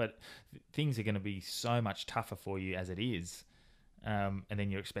you are. But things are going to be so much tougher for you as it is, and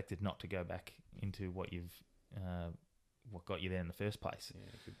then you're expected not to go back into what got you there in the first place. Yeah,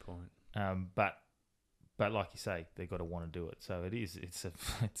 good point. But like you say, they've got to want to do it. So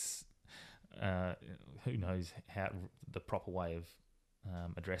it's who knows how the proper way of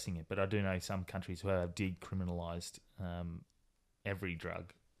addressing it. But I do know some countries who have decriminalised every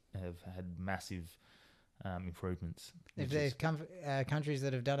drug have had massive improvements. If there's countries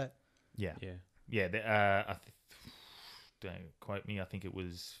that have done it. Yeah. Don't quote me. I think it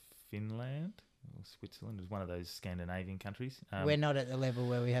was Finland. Switzerland is one of those Scandinavian countries. We're not at the level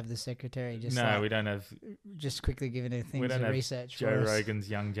where we have the secretary just we don't have just quickly giving her things to research. Joe Rogan's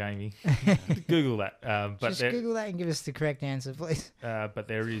young Jamie. Google that. But just Google that and give us the correct answer, please. But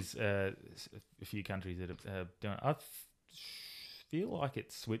there is a few countries that have done it. I feel like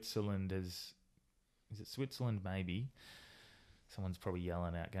it's Switzerland. Is it Switzerland? Maybe. Someone's probably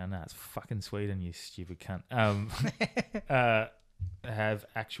yelling out, going, "No, it's fucking Sweden, you stupid cunt." Have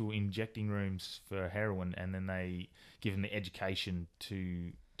actual injecting rooms for heroin, and then they give them the education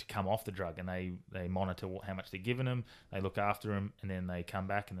to come off the drug, and they monitor how much they're giving them, they look after them, and then they come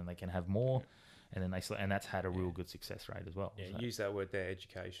back and then they can have more, and then and that's had a real good success rate as well. Yeah, use that word there,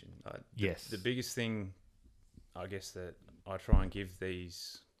 education. Yes. The biggest thing I guess that I try and give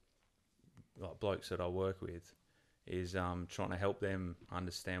these like blokes that I work with is trying to help them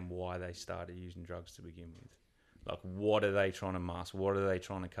understand why they started using drugs to begin with. Like, what are they trying to mask? What are they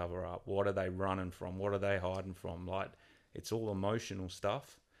trying to cover up? What are they running from? What are they hiding from? Like, it's all emotional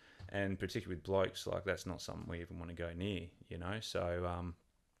stuff. And particularly with blokes, like, that's not something we even want to go near, you know? So,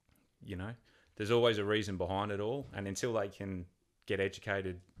 you know, there's always a reason behind it all. And until they can get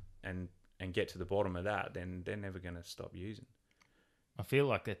educated and get to the bottom of that, then they're never going to stop using. I feel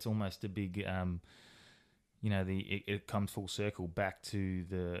like that's almost a big, you know, it comes full circle back to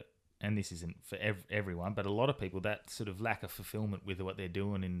the, and this isn't for everyone, but a lot of people, that sort of lack of fulfillment with what they're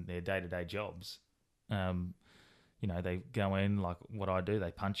doing in their day-to-day jobs. You know, they go in, like what I do,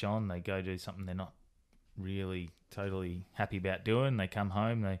 they punch on, they go do something they're not really totally happy about doing. They come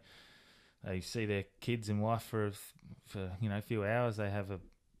home, they see their kids and wife for you know, a few hours, they have a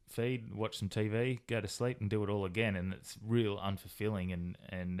feed, watch some TV, go to sleep and do it all again, and it's real unfulfilling and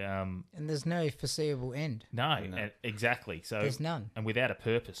there's no foreseeable end. No. Exactly. So there's none. And without a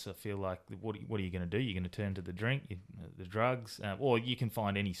purpose, I feel like what are you going to do? You're going to turn to the drink, the drugs, or you can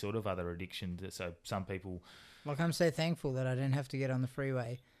find any sort of other addiction. So some people, like, I'm so thankful that I don't have to get on the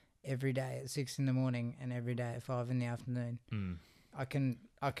freeway every day at 6 a.m. and every day at 5 p.m. I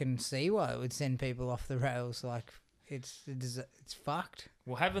can see why it would send people off the rails. Like, it's fucked.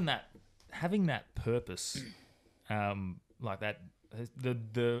 Well, having that purpose, like that,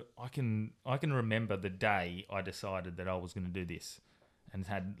 I can remember the day I decided that I was going to do this, and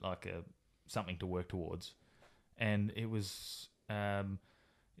had like something to work towards, and it was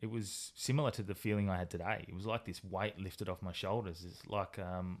similar to the feeling I had today. It was like this weight lifted off my shoulders. It's like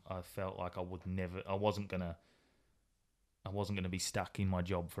I felt like I wasn't gonna be stuck in my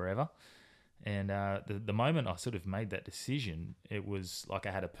job forever. And the moment I sort of made that decision, it was like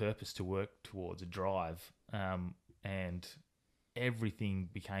I had a purpose to work towards, a drive, and everything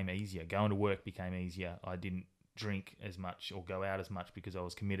became easier. Going to work became easier. I didn't drink as much or go out as much because I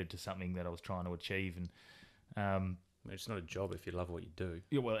was committed to something that I was trying to achieve. And it's not a job if you love what you do.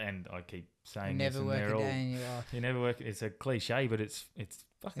 Yeah, well, and I keep saying you never this, work a day in your life. You never work. It's a cliche, but it's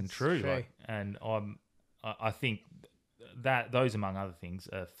fucking true. Like, and I think that those, among other things,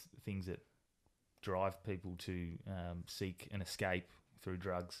 are things that drive people to seek an escape through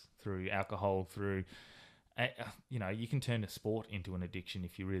drugs, through alcohol, through you know, you can turn a sport into an addiction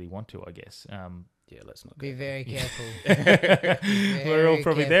if you really want to, I guess. Yeah, let's not be very careful. We're all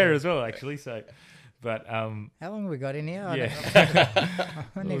probably there as well, actually. So, but how long have we got in here? I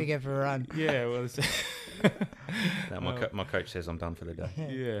need to go for a run. Yeah, well, no, my coach says I'm done for the day.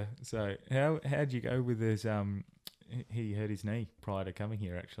 Yeah. So how'd you go with this? He hurt his knee prior to coming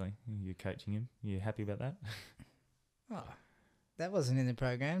here, actually. You're coaching him. You happy about that? Oh, that wasn't in the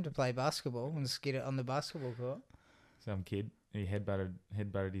program, to play basketball and skid it on the basketball court. Some kid, he headbutted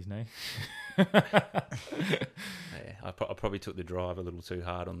his knee. Yeah, I probably took the drive a little too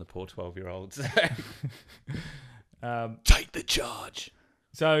hard on the poor 12-year-olds. Take the charge.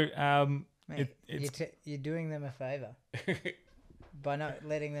 So, Mate, you're doing them a favour by not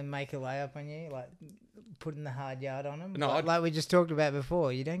letting them make a layup on you, like putting the hard yard on them. No, like we just talked about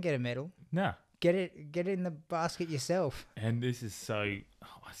before, you don't get a medal. No. Get it in the basket yourself. And this is so...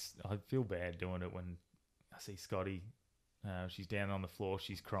 I feel bad doing it when I see Scotty. She's down on the floor,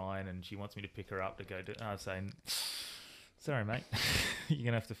 she's crying, and she wants me to pick her up to go to... I was saying, sorry, mate. You're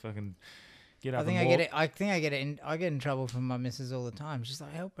going to have to fucking get up and walk. I get in trouble from my missus all the time. She's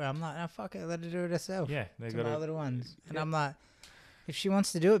like, help her. I'm like, no, fuck it, let her do it herself. Yeah. To my little ones. And I'm like, if she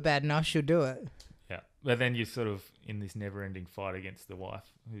wants to do it bad enough, she'll do it. Yeah. But then you're sort of in this never-ending fight against the wife,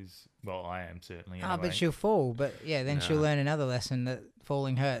 who's... Well, I am, certainly. Anyway. But she'll fall. But, yeah, then she'll learn another lesson that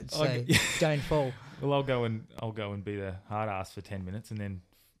falling hurts, so don't fall. Well, I'll go and be the hard ass for 10 minutes, and then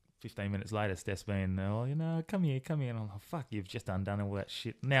 15 minutes later, Steph's being, oh, you know, come here. And I'm like, fuck, you've just undone all that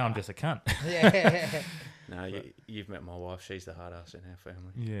shit. Now I'm just a cunt. Yeah. No, you've met my wife. She's the hard ass in our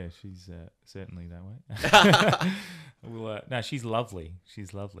family. Yeah, she's certainly that way. Well, no, she's lovely.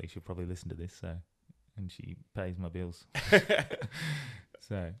 She's lovely. She'll probably listen to this, so, and she pays my bills.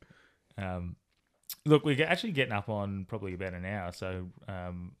 So, look, we're actually getting up on probably about an hour, so...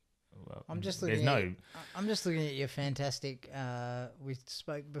 well, I'm just looking at your fantastic. We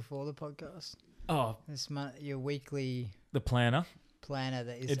spoke before the podcast. Oh, your weekly the planner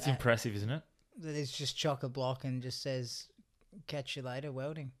that is. It's impressive, isn't it? That is just chock a block and just says, "Catch you later,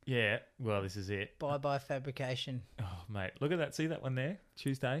 welding." Yeah. Well, this is it. Bye fabrication. Oh, mate, look at that. See that one there?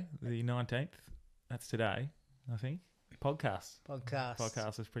 Tuesday, the 19th. That's today, I think. Podcast. I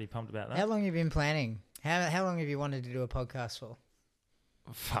was pretty pumped about that. How long have you been planning? How long have you wanted to do a podcast for?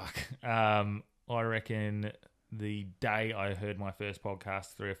 Fuck. I reckon the day I heard my first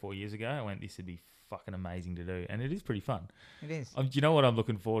podcast 3 or 4 years ago, I went, this would be fucking amazing to do. And it is pretty fun. It is. Do you know what I'm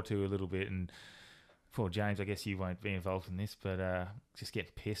looking forward to a little bit? And poor James, I guess you won't be involved in this, but just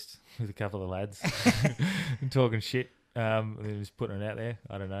getting pissed with a couple of lads and talking shit. And then just putting it out there.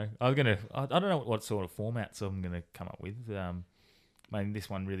 I don't know. I don't know what sort of formats I'm gonna come up with. This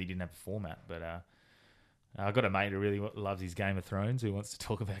one really didn't have a format, but I've got a mate who really loves his Game of Thrones, who wants to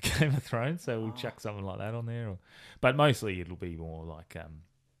talk about Game of Thrones, so we'll chuck something like that on there. But mostly it'll be more like,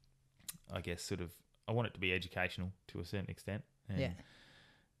 I guess, sort of. I want it to be educational to a certain extent.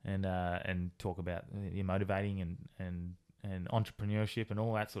 And talk about motivating and entrepreneurship and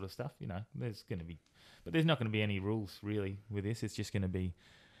all that sort of stuff. There's going to be, but there's not going to be any rules really with this. It's just going to be.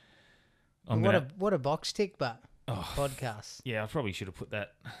 What a box tick, but podcast. Yeah, I probably should have put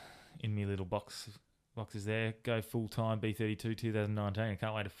that in my little boxes there. Go full time B32 2019. I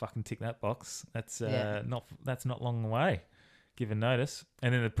can't wait to fucking tick that box. That's not long away, given notice.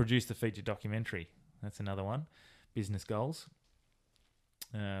 And then to produce the feature documentary. That's another one. Business goals.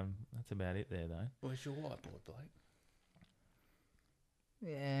 That's about it there, though. Where's your whiteboard, Blake?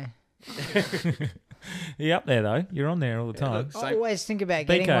 Yeah. You're up there, though. You're on there all the time. Look, I always think about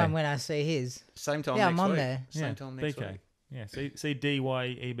getting BK. one when I see his. Same time Yeah, next I'm on week. there. Same time next BK. week. Yeah, see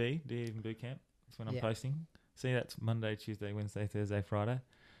DYEB, D-Even Boot Camp. That's when I'm posting. See, that's Monday, Tuesday, Wednesday, Thursday, Friday.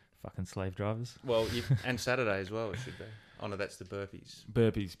 Fucking slave drivers. Well, and Saturday as well, it should be. Oh, no, that's the burpees.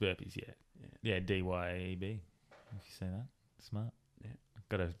 Burpees, yeah. Yeah, DYEB. If you see that. Smart. Yeah.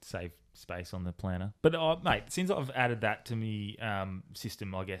 Got to save space on the planner. But, mate, since I've added that to me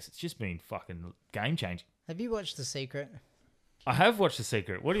system, I guess, it's just been fucking game-changing. Have you watched The Secret? I have watched The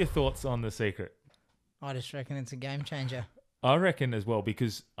Secret. What are your thoughts on The Secret? I just reckon it's a game changer. I reckon as well,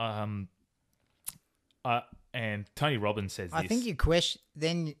 because and Tony Robbins says this. I think you question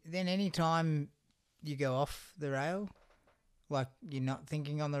then any time you go off the rail, like you're not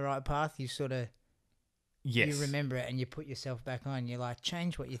thinking on the right path, you sort of you remember it and you put yourself back on. You're like,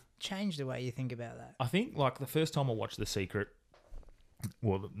 change the way you think about that. I think like the first time I watched The Secret,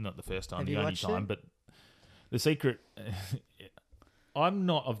 well, not the first time, Have the you only watched time, it? but The Secret. I'm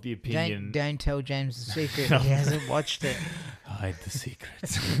not of the opinion. Don't tell James The Secret. He hasn't watched it. Hide the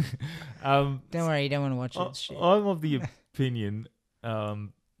secret. Don't worry, you don't want to watch it. It's shit. I'm of the opinion,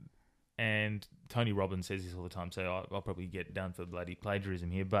 and Tony Robbins says this all the time, so I'll probably get done for bloody plagiarism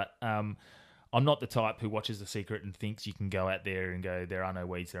here, but I'm not the type who watches The Secret and thinks you can go out there and go, there are no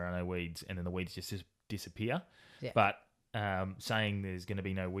weeds, and then the weeds just disappear. Yeah. But saying there's going to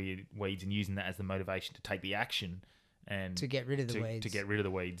be no weeds and using that as the motivation to take the action and to get rid of the weeds. To get rid of the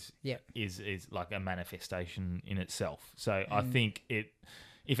weeds is like a manifestation in itself. So I think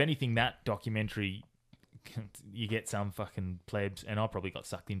if anything, that documentary, you get some fucking plebs, and I probably got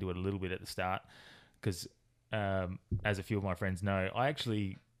sucked into it a little bit at the start because, as a few of my friends know, I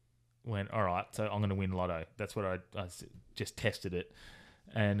actually went, all right, so I'm going to win lotto. That's what I just tested it.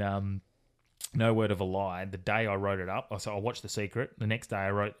 And no word of a lie, the day I wrote it up, so I watched The Secret. The next day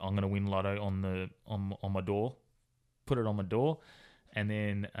I wrote, I'm going to win lotto on my door. Put it on my door, and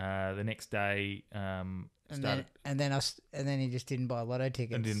then the next day and then he just didn't buy lotto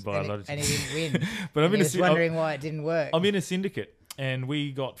tickets. And didn't buy lotto and tickets. he didn't win. But I'm wondering why it didn't work. I'm in a syndicate, and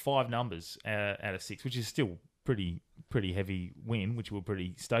we got 5 numbers out of 6, which is still pretty heavy win, which we're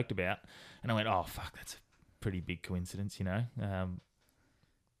pretty stoked about. And I went, oh fuck, that's a pretty big coincidence, you know.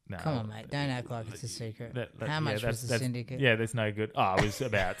 No, come on, mate. Don't act like it's a secret. How much was the that's syndicate? Yeah, there's no good. Oh, it was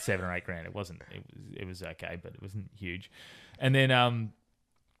about 7 or 8 grand. It wasn't. It was okay, but it wasn't huge. And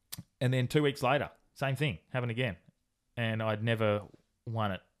then 2 weeks later, same thing happened again, and I'd never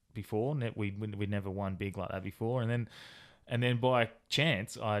won it before. We'd never won big like that before. And then by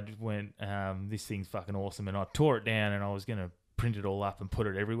chance, I went, this thing's fucking awesome, and I tore it down, and I was gonna print it all up and put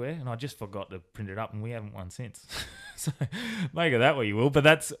it everywhere, and I just forgot to print it up, and we haven't won since. So make of that what you will, but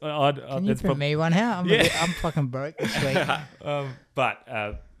that's Can you print me one out? I'm fucking broke this week.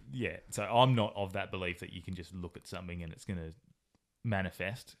 Yeah, so I'm not of that belief that you can just look at something and it's going to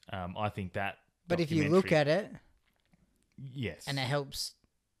manifest. I think that. But if you look at it, yes, and it helps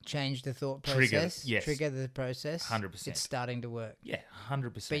change the thought process, trigger the process, 100%, it's starting to work. Yeah,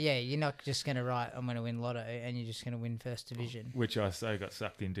 100%. But yeah, you're not just going to write, I'm going to win lotto, and you're just going to win first division. Which I so got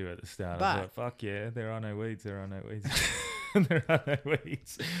sucked into at the start. But, I was like, fuck yeah, there are no weeds. There are no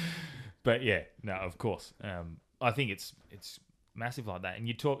weeds. But yeah, no, of course. I think it's massive like that. And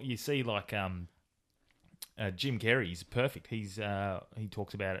you see like Jim Carrey's perfect. He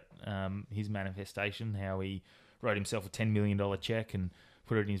talks about it, his manifestation, how he wrote himself a $10 million check and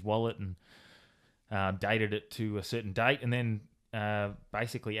put it in his wallet and dated it to a certain date, and then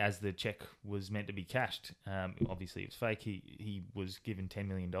basically, as the check was meant to be cashed, obviously it was fake. He was given $10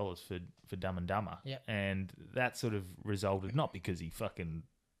 million for Dumb and Dumber, Yep. and that sort of resulted not because he fucking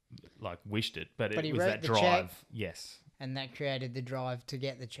like wished it, but But he it was wrote that the drive. check. Yes, And that created the drive to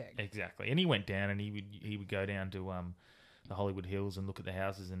get the check. exactly. And he went down, and he would go down to the Hollywood Hills and look at the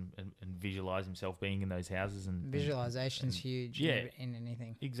houses and visualize himself being in those houses. And Visualization's and- huge yeah. in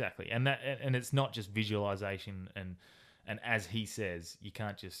anything. Exactly, and it's not just visualization, and as he says, you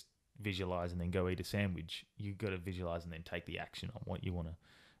can't just visualize and then go eat a sandwich. You've got to visualize and then take the action on what you want to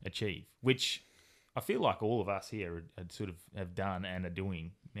achieve, which I feel like all of us here had sort of have done and are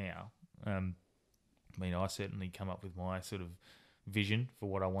doing now. I mean, I certainly come up with my sort of vision for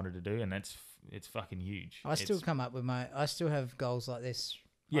what I wanted to do, and it's fucking huge. I still come up with I still have goals like this.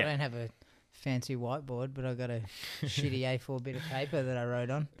 Yeah. I don't have a fancy whiteboard, but I got a shitty A4 bit of paper that I wrote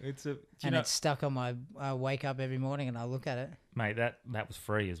on, it's it's stuck on my. I wake up every morning and I look at it. mate, that was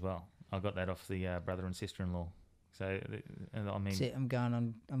free as well. I got that off the brother and sister-in-law. So, and I mean, That's it. I'm going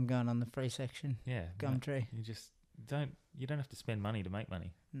on the free section. yeah, Gumtree. you just don't have to spend money to make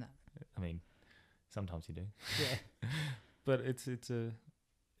money. No. I mean, sometimes you do, Yeah. but it's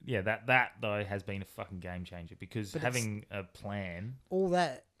that though has been a fucking game changer because But having a plan, All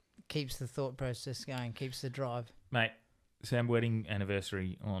that keeps the thought process going, keeps the drive. mate. Sam wedding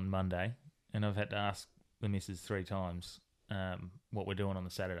anniversary on Monday, and I've had to ask the missus 3 times what we're doing on the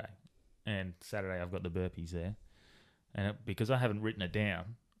Saturday. And Saturday I've got the burpees there, and because I haven't written it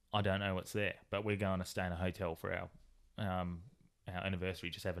down, I don't know what's there. But we're going to stay in a hotel for our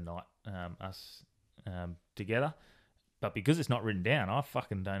anniversary, just have a night us together. But because it's not written down, I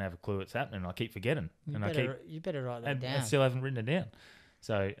fucking don't have a clue what's happening. I keep forgetting, You better write that and down. I still haven't written it down.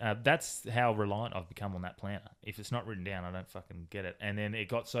 So that's how reliant I've become on that planner. If it's not written down, I don't fucking get it. And then it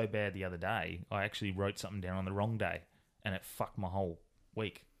got so bad the other day, I actually wrote something down on the wrong day, and it fucked my whole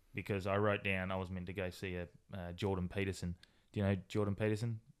week because I wrote down I was meant to go see a Jordan Peterson. Do you know Jordan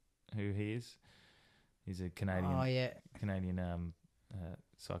Peterson? Who he is? He's a Canadian. Oh yeah. Canadian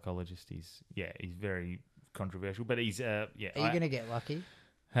psychologist. He's very controversial, but he's Are you gonna get lucky?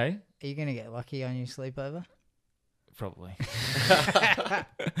 Hey, Are you gonna get lucky on your sleepover? probably. I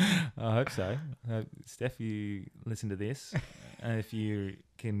hope so. Steph, you listen to this. If you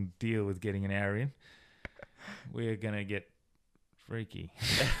can deal with getting an hour in, we're gonna get freaky.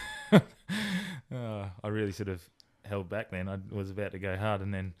 I really sort of held back then. I was about to go hard,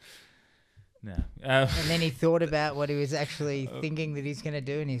 and then no. And then he thought about what he was actually thinking that he's going to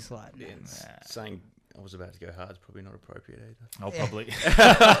do, and he's like, Yeah, saying I was about to go hard is probably not appropriate either.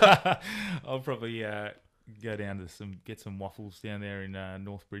 I'll probably go down to get some waffles down there in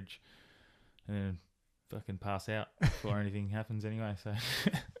Northbridge, and then fucking pass out before anything happens anyway. So,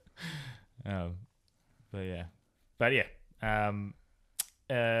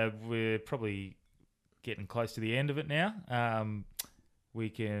 we're probably getting close to the end of it now. We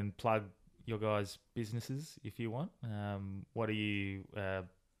can plug your guys' businesses if you want. What are you,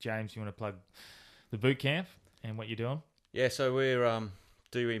 James? You want to plug the boot camp and what you're doing? Yeah, so we're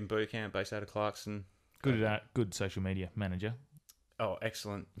doing boot camp based out of Clarkson. Good social media manager. Oh,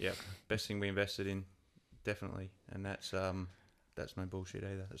 excellent! Yeah, best thing we invested in, definitely, and that's no bullshit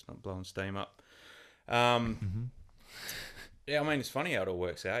either. It's not blowing steam up. Yeah, I mean it's funny how it all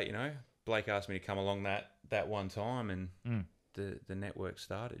works out. You know, Blake asked me to come along that one time, and the network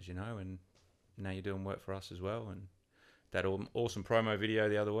started. You know, and now you're doing work for us as well, and that awesome promo video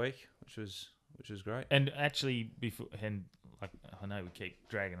the other week, which was great. And actually, I know we keep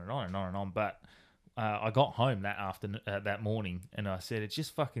dragging it on and on and on, but I got home that morning, and I said it's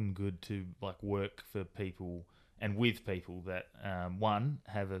just fucking good to like work for people and with people that one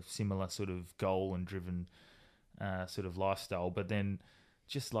have a similar sort of goal and driven sort of lifestyle, but then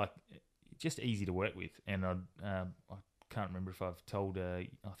just easy to work with. And I can't remember if I've told. I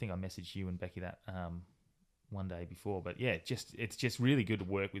think I messaged you and Becky that one day before, but yeah, it's just really good to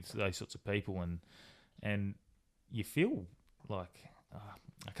work with those sorts of people, and you feel like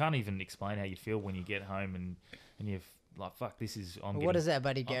I can't even explain how you feel when you get home and you've like fuck this is what does that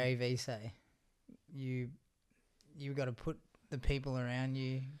buddy Gary V say? You got to put the people around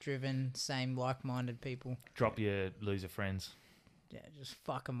you driven, same like-minded people. Drop your loser friends. Yeah, just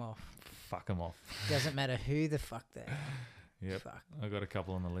fuck them off. Fuck them off. Doesn't matter who the fuck they are. Yep. Fuck. I got a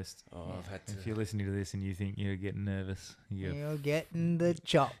couple on the list. Oh, I've had to. If you're listening to this and you think you're getting nervous, You're getting the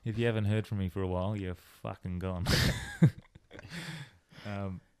chop. if you haven't heard from me for a while, you're fucking gone.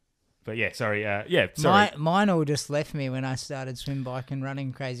 But yeah, sorry. Sorry. Mine all just left me when I started swim, bike, and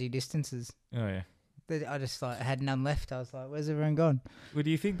running crazy distances. Oh yeah. I just had none left. I was like, "Where's everyone gone?" Well, do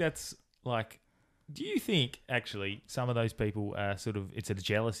you think that's like Do you think actually some of those people are sort of it's a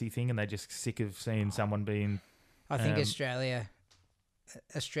jealousy thing and they're just sick of seeing someone being? I think Australia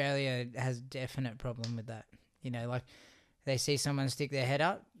has definite problem with that. You know, like they see someone stick their head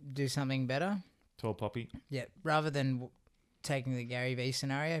up, do something better. Tall poppy. Yeah, rather than taking the Gary Vee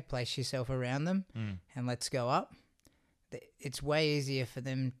scenario, place yourself around them and let's go up. It's way easier for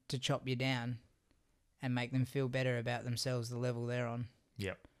them to chop you down and make them feel better about themselves, the level they're on.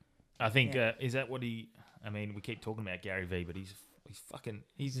 Yep. I think is that what he? I mean, we keep talking about Gary Vee, but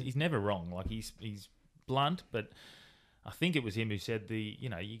he's never wrong. Like he's blunt, but I think it was him who said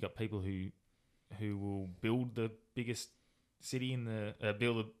you got people who will build the biggest city in the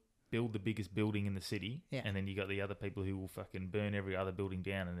build the biggest building in the city, and then you got the other people who will fucking burn every other building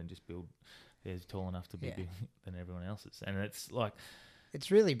down and then just build theirs tall enough to be bigger than everyone else's. And it's like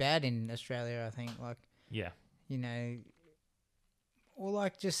it's really bad in Australia. I think you know. Or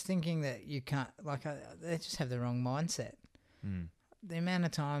like just thinking that you can't, like they just have the wrong mindset. The amount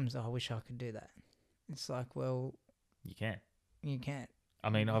of times I wish I could do that. It's like, well, you can't. I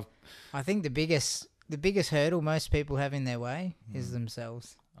mean, I think the biggest hurdle most people have in their way is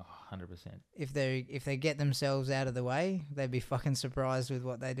themselves. 100%. If they get themselves out of the way, they'd be fucking surprised with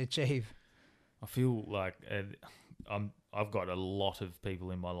what they'd achieve. I feel like I've got a lot of people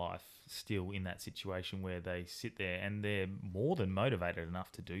in my life still in that situation where they sit there and they're more than motivated enough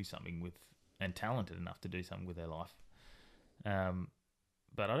to do something and talented enough to do something with their life.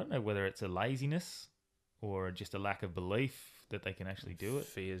 But I don't know whether it's a laziness or just a lack of belief that they can actually do it.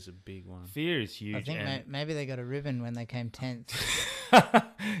 Fear's a big one. Fear is huge. I think maybe they got a ribbon when they came 10th.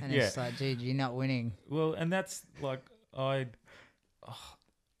 And it's like, dude, you're not winning. Well, and that's like,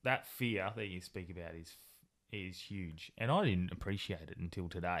 that fear that you speak about is huge. And I didn't appreciate it until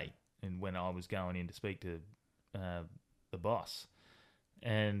today. And when I was going in to speak to the boss,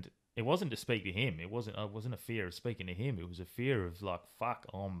 and it wasn't to speak to him. It wasn't a fear of speaking to him. It was a fear of like, fuck,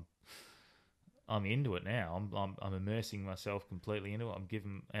 I'm into it now. I'm immersing myself completely into it. I'm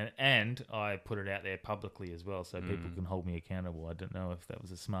giving and I put it out there publicly as well, so people can hold me accountable. I don't know if that was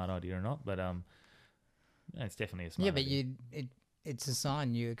a smart idea or not, but it's definitely a smart idea. Yeah, but it's a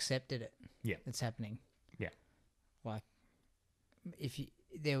sign you accepted it. Yeah, it's happening. Yeah, like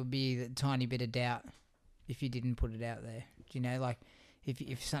there would be a tiny bit of doubt if you didn't put it out there. Do you know, like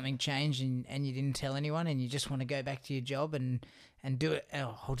if something changed and you didn't tell anyone and you just want to go back to your job and do it,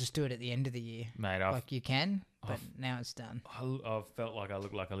 I'll just do it at the end of the year. Mate, like you can, but now it's done. I've felt like I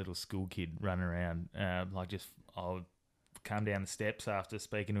look like a little school kid running around. I'll come down the steps after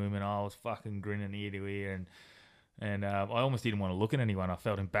speaking to him and I was fucking grinning ear to ear and I almost didn't want to look at anyone. I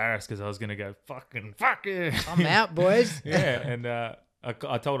felt embarrassed because I was going to go, fucking fuck it. I'm out, boys. Yeah, and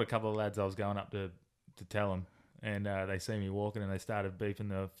I told a couple of lads I was going up to tell them, and they see me walking and they started beeping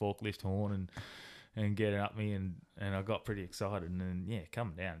the forklift horn and getting up me, and I got pretty excited. And then,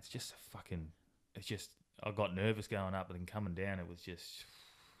 coming down, I got nervous going up, and then coming down, it was just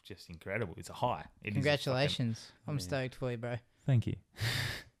incredible. It's a high. Congratulations. I'm stoked for you, bro. Thank you.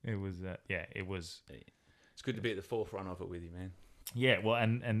 It was, it was... It's good to be at the forefront of it with you, man. Yeah, well,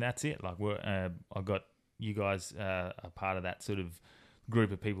 and that's it. Like, I got you guys are part of that sort of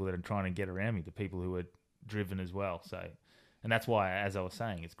group of people that are trying to get around me, the people who are driven as well. So, and that's why, as I was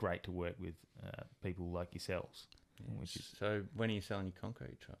saying, it's great to work with people like yourselves. Yeah. So, when are you selling your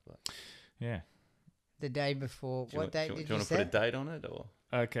concrete truck? Yeah, the day before. What date did you say? Do you want to put a date on it, or?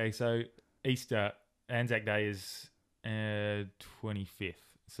 Okay, so Anzac Day is 25th,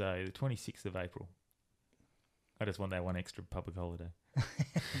 so the 26th of April. I just want that one extra public holiday. Look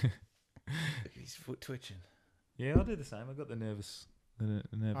at his foot twitching. Yeah, I'll do the same. I've got the nervous. All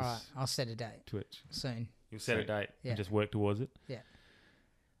right, I'll set a date. Twitch. Soon. You'll set a date and just work towards it? Yeah.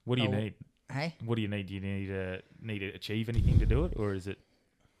 What do you need? Hey? What do you need? Do you need to achieve anything to do it, or is it?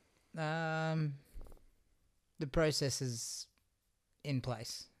 The process is in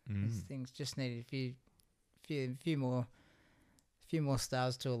place. Things just need a few more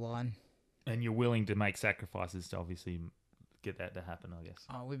stars to align. And you're willing to make sacrifices to obviously get that to happen, I guess.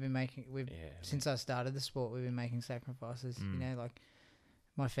 Oh, since I started the sport, we've been making sacrifices. You know, like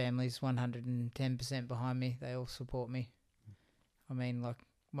my family's 110% behind me. They all support me. I mean, like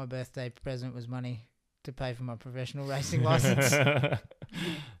my birthday present was money to pay for my professional racing license. Yeah,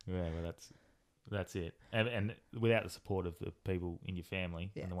 well, that's it. And without the support of the people in your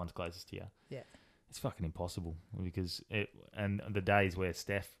family and the ones closest to you, it's fucking impossible. Because and the days where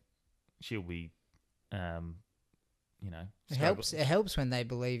Steph, she'll be, it helps when they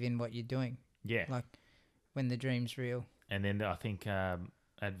believe in what you're doing. Yeah, like when the dream's real. And then I think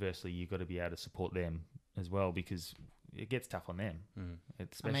adversely, you've got to be able to support them as well, because it gets tough on them.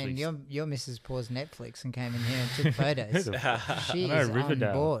 I mean, your missus paused Netflix and came in here and took photos. She I know, is Riverdale.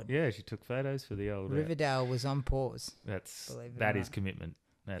 on board. Yeah, she took photos for the old. Riverdale was on pause. That is commitment.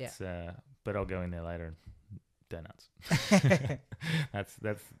 That's but I'll go in there later and donuts.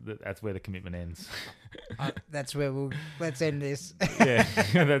 that's where the commitment ends. That's where let's end this. Yeah,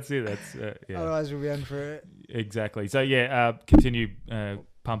 that's it. That's yeah. Otherwise we'll be on for it. Exactly. So continue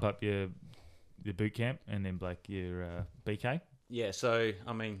pump up your boot camp, and then Blake your BK. Yeah. So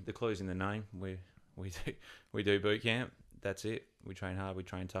I mean, the clue's in the name. We do boot camp. That's it. We train hard. We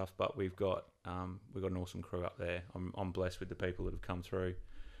train tough. But we've got an awesome crew up there. I'm blessed with the people that have come through.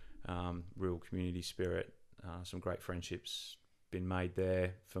 Real community spirit. Some great friendships been made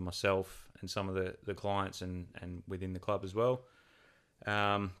there for myself and some of the clients and within the club as well.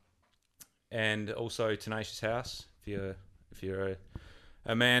 And also Tenacious House. If you're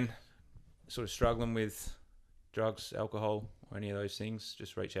a man sort of struggling with drugs, alcohol, or any of those things,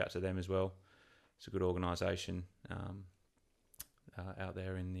 just reach out to them as well. It's a good organisation out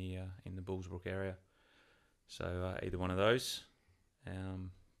there in the Bullsbrook area. So either one of those.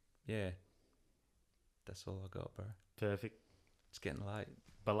 Yeah. That's all I got, bro. Perfect. It's getting late.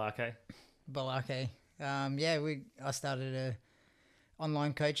 Balake. I started a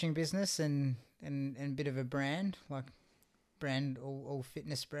online coaching business and a bit of a brand, all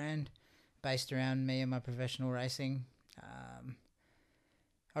fitness brand, based around me and my professional racing.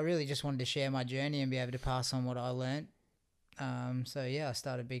 I really just wanted to share my journey and be able to pass on what I learnt. I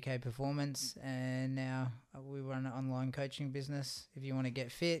started BK Performance, and now we run an online coaching business. If you want to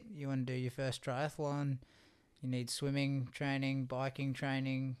get fit, you want to do your first triathlon, you need swimming training, biking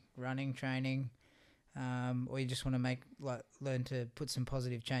training, running training, or you just want to learn to put some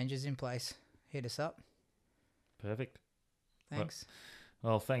positive changes in place, hit us up. Perfect. Thanks.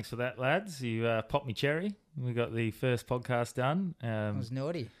 Well, thanks for that, lads. You popped me cherry. We got the first podcast done. It was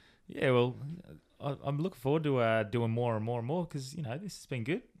naughty. Yeah, well, I'm looking forward to doing more and more and more because this has been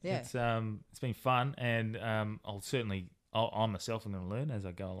good. Yeah, it's been fun, and I myself am going to learn as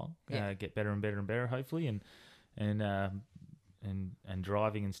I go along. Get better and better and better, hopefully, and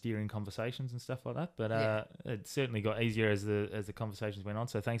driving and steering conversations and stuff like that. But it certainly got easier as the conversations went on.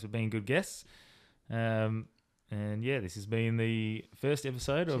 So thanks for being good guests. This has been the first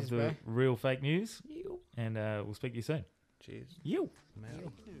episode of the Real Fake News, and we'll speak to you soon. Cheers. You.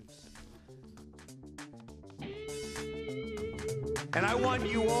 And I want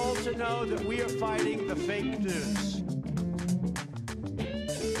you all to know that we are fighting the fake news.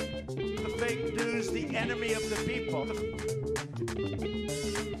 The fake news, the enemy of the people.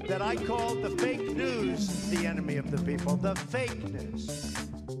 That I call the fake news the enemy of the people. The fake news.